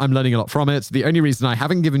 And then I'm learning a lot from it. The only reason I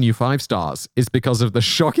haven't given you 5 stars is because of the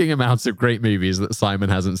shocking amounts of great movies that Simon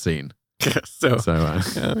hasn't seen. So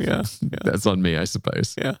that's on me, I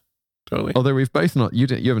suppose. Yeah. Totally. Although we've both you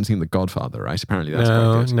haven't seen The Godfather, right? Apparently that's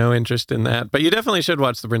quite good. No interest in that. But you definitely should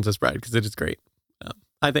watch The Princess Bride because it is great.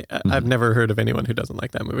 I think I've never heard of anyone who doesn't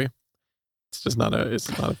like that movie. It's just not a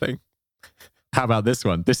thing. How about this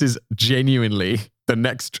one? This is genuinely the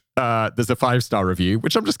next, there's a 5-star review,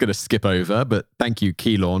 which I'm just going to skip over, but thank you,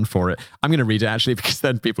 Keylorn, for it. I'm going to read it actually, because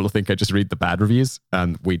then people will think I just read the bad reviews,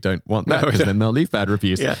 and we don't want that, because then they'll leave bad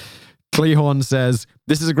reviews. Yeah. Cleehorn says,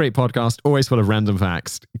 this is a great podcast, always full of random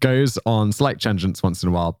facts. Goes on slight tangents once in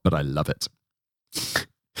a while, but I love it.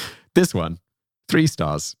 This one, 3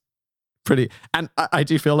 stars. Pretty, and I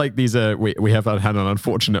do feel like these are, we have had an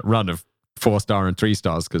unfortunate run of 4-star and 3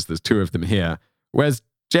 stars because there's 2 of them here. Whereas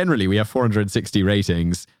generally we have 460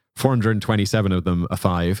 ratings, 427 of them are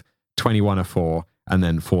 5, 21 are 4, and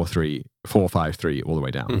then 4, 5, 3 all the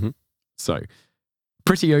way down. Mm-hmm. So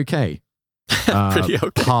pretty okay. Pretty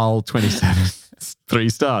okay. Pal 27, 3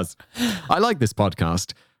 stars. I like this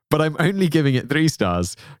podcast, but I'm only giving it 3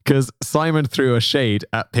 stars because Simon threw a shade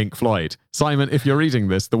at Pink Floyd. Simon, if you're reading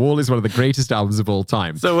this, The Wall is one of the greatest albums of all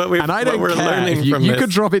time. So what we're learning from you this, could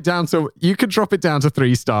drop it down to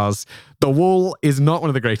 3 stars. The Wall is not one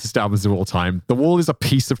of the greatest albums of all time. The Wall is a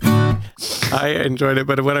piece of. I enjoyed it,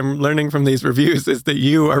 but what I'm learning from these reviews is that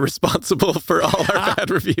you are responsible for all our bad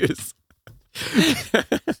reviews.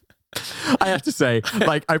 I have to say,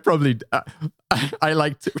 I probably I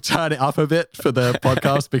like to turn it up a bit for the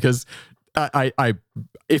podcast because I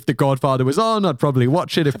if The Godfather was on, I'd probably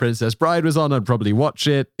watch it. If Princess Bride was on, I'd probably watch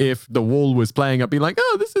it. If The Wall was playing, I'd be like,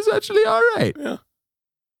 oh, this is actually all right. Yeah.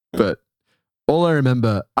 But all I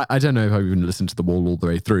remember, I don't know if I've even listened to The Wall all the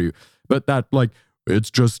way through, but that it's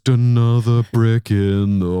just another brick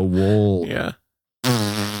in the wall. Yeah.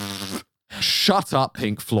 Shut up,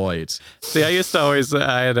 Pink Floyd. See, I used to always,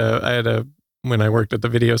 I had a, when I worked at the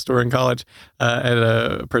video store in college, I had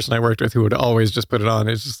a person I worked with who would always just put it on.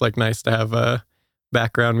 It's just nice to have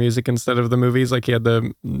background music instead of the movies. He had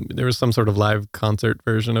there was some sort of live concert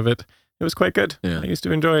version of it. It was quite good. Yeah. I used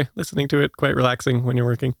to enjoy listening to it. Quite relaxing when you're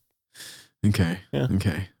working. Okay. Yeah.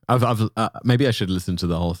 Okay. I've maybe I should listen to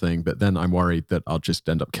the whole thing, but then I'm worried that I'll just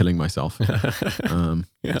end up killing myself.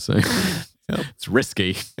 Yeah. So it's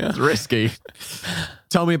risky. Yeah. It's risky.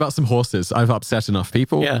 Tell me about some horses. I've upset enough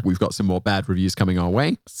people. Yeah. We've got some more bad reviews coming our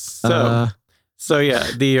way. So yeah,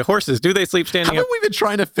 the horses, do they sleep standing up? Haven't we been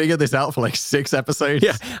trying to figure this out for 6 episodes?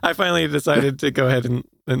 Yeah, I finally decided to go ahead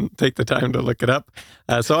and take the time to look it up.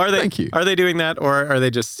 So are they doing that, or are they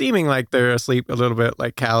just seeming like they're asleep a little bit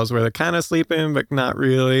like cows, where they're kind of sleeping but not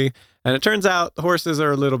really? And it turns out the horses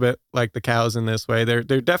are a little bit like the cows in this way. They're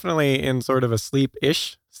definitely in sort of a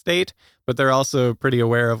sleep-ish state, but they're also pretty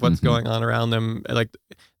aware of what's going on around them.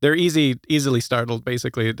 They're easily startled.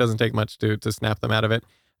 Basically, it doesn't take much to snap them out of it.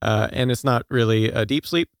 And it's not really a deep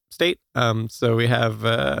sleep state. So we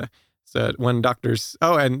have one doctor's.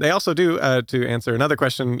 Oh, and they also do to answer another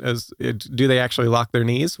question: do they actually lock their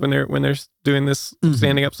knees when they're doing this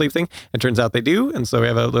standing up sleep thing? It turns out they do, and so we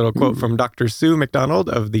have a little quote from Dr. Sue McDonald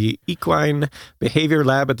of the Equine Behavior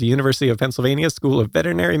Lab at the University of Pennsylvania School of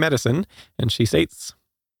Veterinary Medicine, and she states,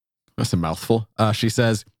 "That's a mouthful." She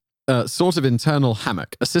says, "A sort of internal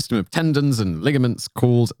hammock, a system of tendons and ligaments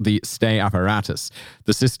called the stay apparatus.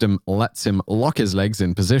 The system lets him lock his legs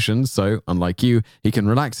in position, so, unlike you, he can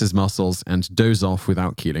relax his muscles and doze off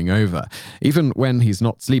without keeling over. Even when he's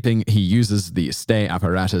not sleeping, he uses the stay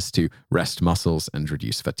apparatus to rest muscles and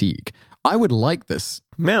reduce fatigue." I would like this.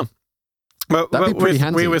 Yeah. That'd be pretty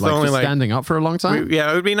handy, with like only for standing up for a long time.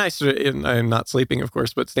 Yeah, it would be nice. I'm not sleeping, of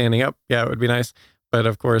course, but standing up, yeah, it would be nice. But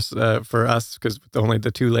of course, for us, because with only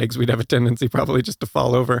the 2 legs, we'd have a tendency probably just to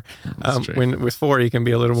fall over. When with 4, you can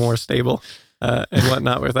be a little more stable and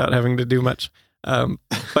whatnot without having to do much.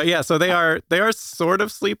 But yeah, so they are sort of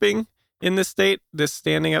sleeping in this state, this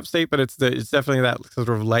standing up state, but it's definitely that sort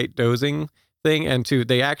of light dozing thing. And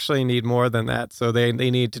they actually need more than that. So they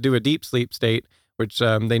need to do a deep sleep state, which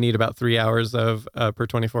they need about 3 hours of per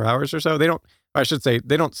 24 hours or so. They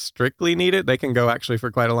don't strictly need it. They can go actually for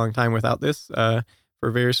quite a long time without this. For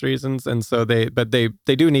various reasons, and so they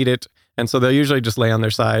do need it, and so they'll usually just lay on their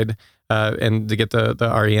side and to get the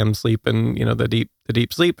REM sleep and the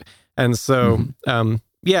deep sleep, and so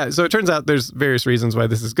so it turns out there's various reasons why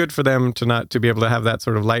this is good for them to be able to have that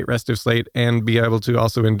sort of light restive slate and be able to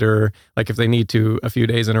also endure, like if they need to, a few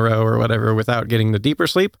days in a row or whatever without getting the deeper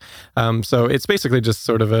sleep. So it's basically just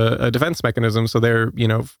sort of a defense mechanism. So they're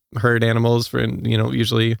herd animals for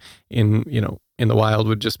usually in the wild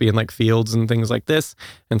would just be in like fields and things like this.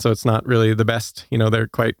 And so it's not really the best, they're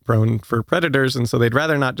quite prone for predators. And so they'd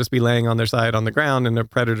rather not just be laying on their side on the ground and a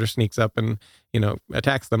predator sneaks up and,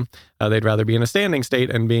 attacks them. They'd rather be in a standing state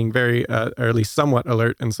and being very, or at least somewhat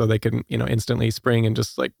alert. And so they can, instantly spring and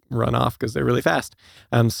just like run off because they're really fast.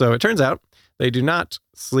 So it turns out they do not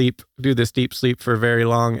do this deep sleep for very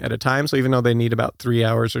long at a time. So even though they need about 3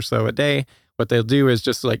 hours or so a day, what they'll do is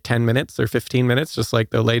just like 10 minutes or 15 minutes, just like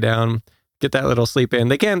they'll lay down, get that little sleep in.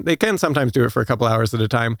 They can sometimes do it for a couple hours at a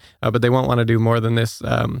time, but they won't want to do more than this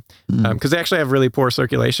because they actually have really poor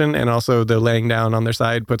circulation, and also the laying down on their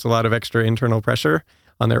side puts a lot of extra internal pressure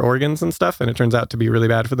on their organs and stuff, and it turns out to be really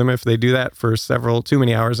bad for them if they do that for too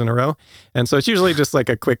many hours in a row. And so it's usually just like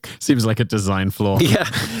a quick seems like a design flaw.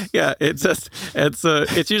 Yeah.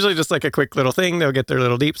 It's usually just like a quick little thing. They'll get their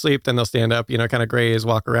little deep sleep, then they'll stand up, kind of graze,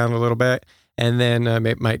 walk around a little bit, and then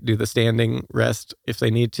might do the standing rest if they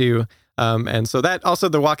need to. And so that also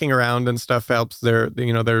the walking around and stuff helps their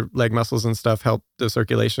leg muscles and stuff help the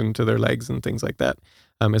circulation to their legs and things like that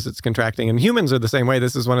as it's contracting. And humans are the same way.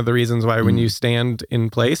 This is one of the reasons why when you stand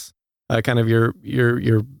in place, kind of your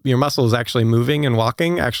muscles actually moving and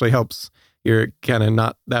walking actually helps your kind of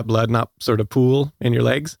not that blood not sort of pool in your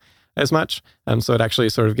legs as much. So it actually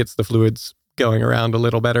sort of gets the fluids going around a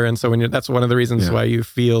little better. And so that's one of the reasons why you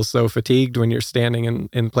feel so fatigued when you're standing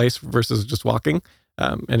in place versus just walking.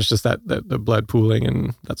 And it's just that the blood pooling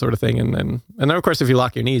and that sort of thing. And then of course, if you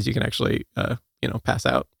lock your knees, you can actually, pass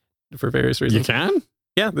out for various reasons. You can?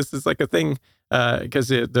 Yeah, this is like a thing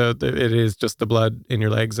because it is just the blood in your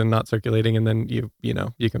legs and not circulating. And then you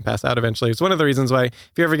can pass out eventually. It's one of the reasons why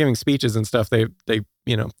if you're ever giving speeches and stuff, they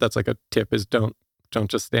that's like a tip is don't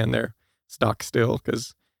just stand there stock still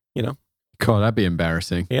because, God, that'd be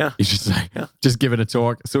embarrassing. Yeah. You just just giving a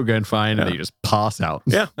talk, it's all going fine, and then you just pass out.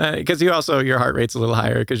 Yeah, because your heart rate's a little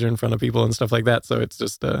higher because you're in front of people and stuff like that. So it's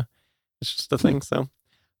just a thing. So,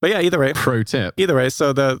 but yeah, either way. Pro tip. Either way,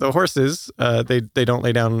 so the horses, they don't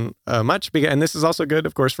lay down much, and this is also good,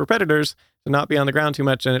 of course, for predators to not be on the ground too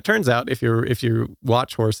much. And it turns out if you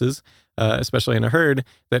watch horses, especially in a herd,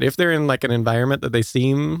 that if they're in like an environment that they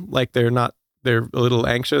seem like they're a little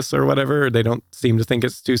anxious or whatever, or they don't seem to think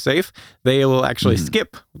it's too safe, they will actually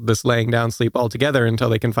skip this laying down sleep altogether until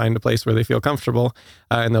they can find a place where they feel comfortable,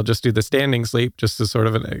 and they'll just do the standing sleep just as sort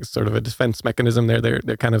of a defense mechanism. They're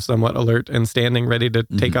kind of somewhat alert and standing, ready to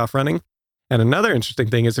take off running. And another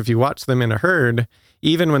interesting thing is if you watch them in a herd,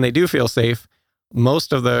 even when they do feel safe,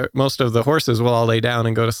 most of the horses will all lay down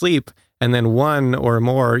and go to sleep, and then one or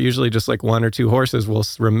more, usually just like 1 or 2 horses, will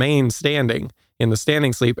remain standing in the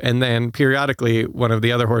standing sleep, and then periodically one of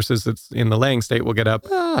the other horses that's in the laying state will get up,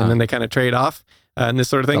 and then they kind of trade off and this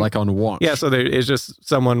sort of thing. They're like on watch. Yeah, so there is just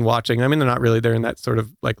someone watching. I mean, they're in that sort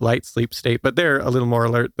of like light sleep state, but they're a little more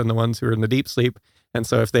alert than the ones who are in the deep sleep. And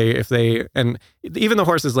so if they and even the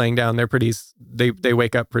horses laying down, they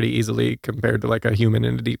wake up pretty easily compared to like a human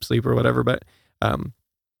in a deep sleep or whatever. But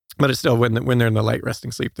it's still when they're in the light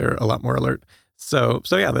resting sleep, they're a lot more alert. So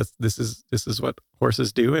yeah, this is what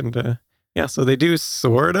horses do, and yeah, so they do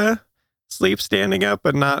sorta sleep standing up,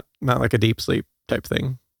 but not like a deep sleep type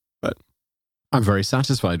thing. But I'm very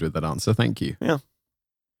satisfied with that answer. Thank you. Yeah,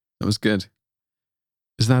 that was good.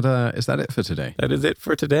 Is that it for today? That is it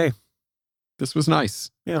for today. This was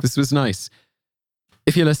nice. Yeah, this was nice.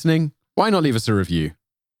 If you're listening, why not leave us a review?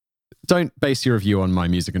 Don't base your review on my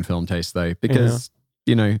music and film taste, though, because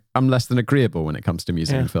I'm less than agreeable when it comes to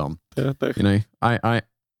music and film. I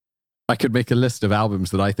could make a list of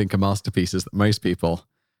albums that I think are masterpieces that most people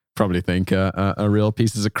probably think are real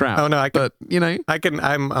pieces of crap. Oh no,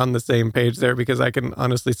 I'm on the same page there, because I can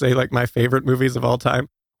honestly say like my favorite movies of all time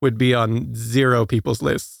would be on zero people's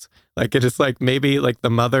lists. Like it is like maybe like the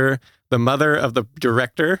mother of the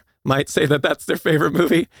director might say that that's their favorite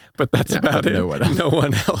movie, but that's about it. No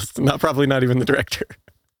one else. Probably not even the director.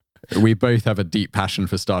 We both have a deep passion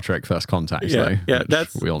for Star Trek First Contact, though. Yeah,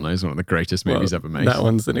 that's we all know is one of the greatest movies ever made. That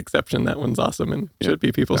one's an exception. That one's awesome and should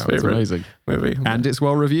be people's favorite amazing movie. And it's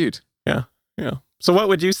well reviewed. Yeah. So what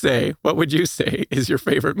would you say? What would you say is your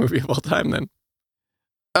favorite movie of all time then?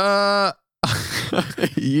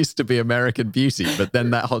 It used to be American Beauty, but then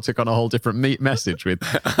that took on a whole different message with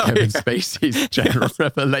Kevin Spacey's general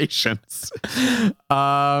revelations.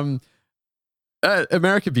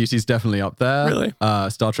 American Beauty is definitely up there. Really?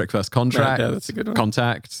 Star Trek First Contact. Yeah, that's a good one.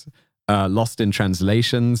 Contact. Lost in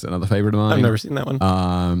Translations, another favorite of mine. I've never seen that one.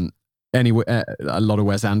 A lot of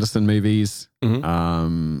Wes Anderson movies.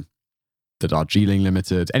 Mm-hmm. The Darjeeling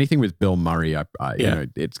Limited. Anything with Bill Murray,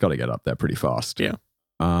 it's got to get up there pretty fast. Yeah.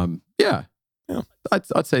 Yeah.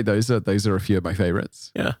 I'd say those are a few of my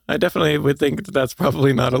favorites. Yeah, I definitely would think that's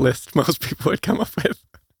probably not a list most people would come up with.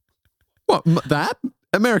 What, that?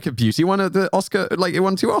 American Beauty won the Oscar, like it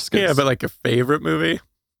won 2 Oscars. Yeah, but like a favorite movie,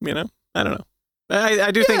 I don't know.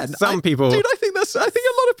 I do think some people. Dude, I think a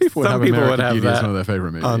lot of people would have American Beauty as one of their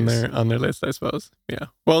favorite movies on their list, I suppose. Yeah.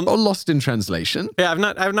 Well, or Lost in Translation. Yeah, I've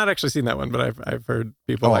not actually seen that one, but I've heard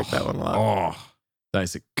people like that one a lot. Oh, that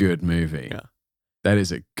is a good movie. Yeah. That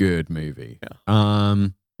is a good movie. Yeah.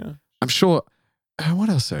 I'm sure. What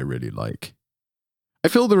else I really like? I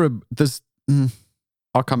feel there's.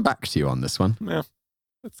 I'll come back to you on this one. Yeah,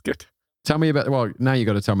 that's good. Tell me about. Well, now you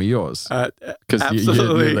got to tell me yours because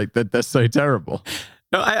absolutely, like they're so terrible.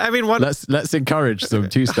 No, I mean, let's encourage some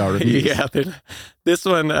 2-star reviews. Yeah, this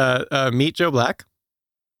one, Meet Joe Black,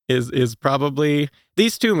 is probably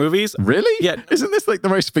these two movies. Really? Yeah. Isn't this like the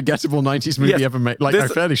most forgettable 90s movie ever made? Like, I'm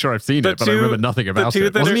fairly sure I've seen it, but I remember nothing about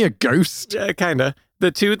it. Wasn't he a ghost? Yeah, kind of.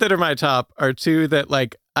 The two that are my top are two that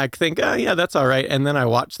like I think, oh yeah, that's all right. And then I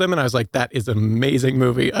watched them and I was like, that is an amazing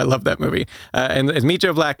movie. I love that movie. And it's Meet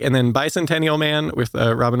Joe Black and then Bicentennial Man with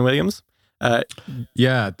Robin Williams.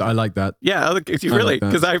 Yeah, I like that. Yeah, if you really,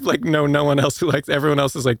 because I've like know no one else who likes. Everyone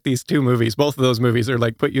else is like these two movies. Both of those movies are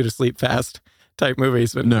like put you to sleep fast type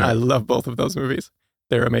movies. But I love both of those movies.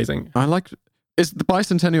 They're amazing. Is the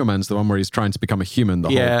Bicentennial Man's the one where he's trying to become a human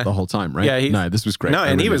the whole time, right? Yeah. No, this was great. No,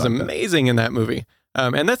 and he was amazing in that movie.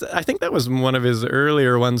 And I think that was one of his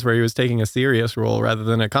earlier ones where he was taking a serious role rather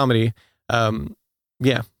than a comedy.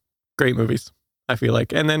 Yeah, great movies, I feel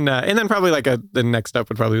like. And then probably like the next up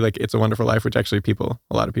would probably like It's a Wonderful Life, which actually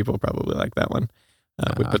a lot of people probably like that one.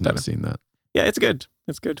 I've never seen that. Yeah, it's good.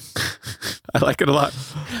 It's good. I like it a lot.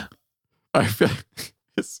 I feel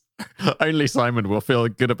only Simon will feel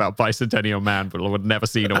good about Bicentennial Man, but would never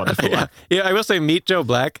seen A Wonderful Life. Yeah, I will say Meet Joe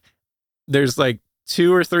Black. There's like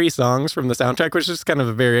 2 or 3 songs from the soundtrack, which is kind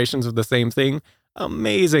of variations of the same thing.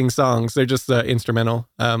 Amazing songs. They're just instrumental.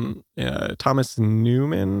 Thomas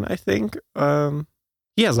Newman, I think.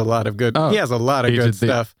 He has a lot of good. He has a lot of good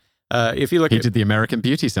stuff. If you look, he did the American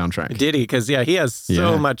Beauty soundtrack. Did he? Because he has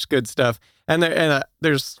so much good stuff. And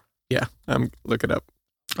there's look it up.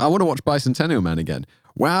 I want to watch Bicentennial Man again.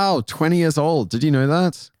 Wow, 20 years old. Did you know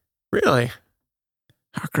that? Really?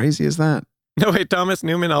 How crazy is that? No, wait, Thomas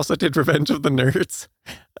Newman also did Revenge of the Nerds.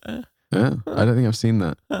 I don't think I've seen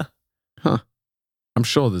that. Huh. I'm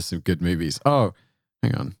sure there's some good movies. Oh,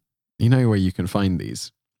 hang on. You know where you can find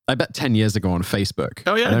these? I bet 10 years ago on Facebook.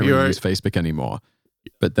 Oh, yeah. I don't really use Facebook anymore.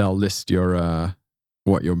 But they'll list your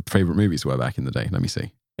what your favorite movies were back in the day. Let me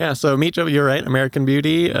see. Yeah, so Meet Joe, you're right. American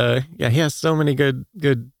Beauty. He has so many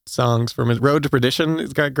good songs from his Road to Perdition.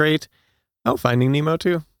 It's got great. Oh, Finding Nemo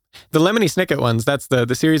too. The Lemony Snicket ones, that's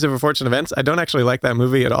the series of unfortunate events. I don't actually like that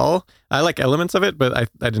movie at all. I like elements of it, but I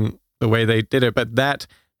didn't the way they did it. But that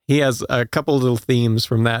he has a couple little themes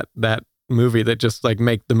from that movie that just like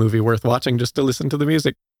make the movie worth watching just to listen to the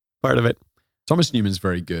music part of it. Thomas Newman's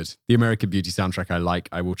very good. The American Beauty soundtrack I like.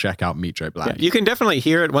 I will check out Meet Joe Black. Yeah, you can definitely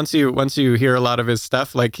hear it once you hear a lot of his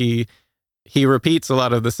stuff. Like he he repeats a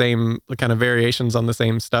lot of the same kind of variations on the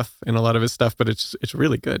same stuff in a lot of his stuff, but it's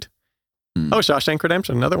really good. Oh, Shawshank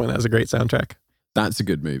Redemption, another one that has a great soundtrack. That's a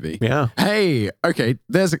good movie. Yeah. Hey, okay.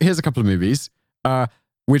 Here's a couple of movies,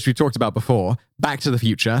 which we talked about before. Back to the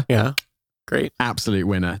Future. Yeah. Great. Absolute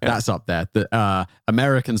winner. Yeah. That's up there. The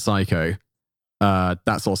American Psycho.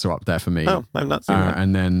 That's also up there for me. Oh, I've not seen that.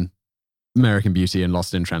 And then American Beauty and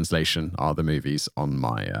Lost in Translation are the movies on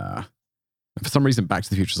my. For some reason, Back to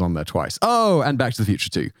the Future's on there twice. Oh, and Back to the Future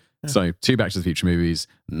 2. Yeah. So 2 Back to the Future movies,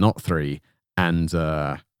 not 3, and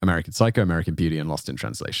American Psycho, American Beauty, and Lost in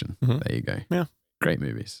Translation. Mm-hmm. There you go. Yeah. Great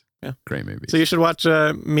movies. Yeah. Great movies. So you should watch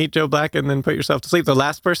Meet Joe Black and then put yourself to sleep. The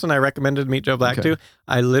last person I recommended Meet Joe Black to,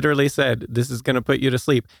 I literally said, this is going to put you to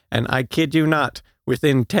sleep. And I kid you not,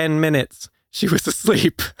 within 10 minutes, she was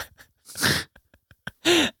asleep.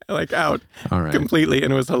 Like out completely.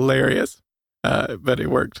 And it was hilarious. But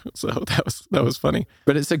it worked. So that was funny.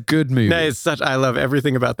 But it's a good movie. No, I love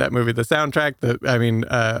everything about that movie. The soundtrack, everything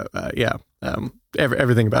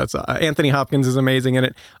about it. So, Anthony Hopkins is amazing in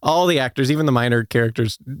it. All the actors, even the minor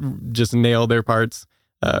characters, just nail their parts.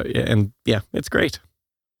 And yeah, it's great.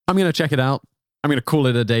 I'm going to check it out. I'm going to call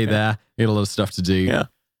it a day there. Got a lot of stuff to do. Yeah.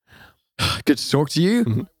 Good to talk to you.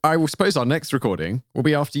 Mm-hmm. I will suppose our next recording will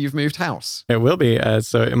be after you've moved house. It will be.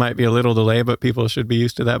 So it might be a little delay, but people should be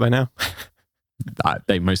used to that by now.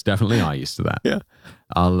 They most definitely are used to that. Yeah.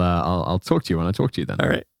 I'll talk to you when I talk to you then. All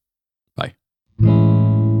right. Bye.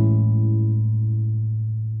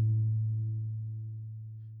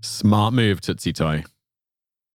 Smart move, Tootsie Toy.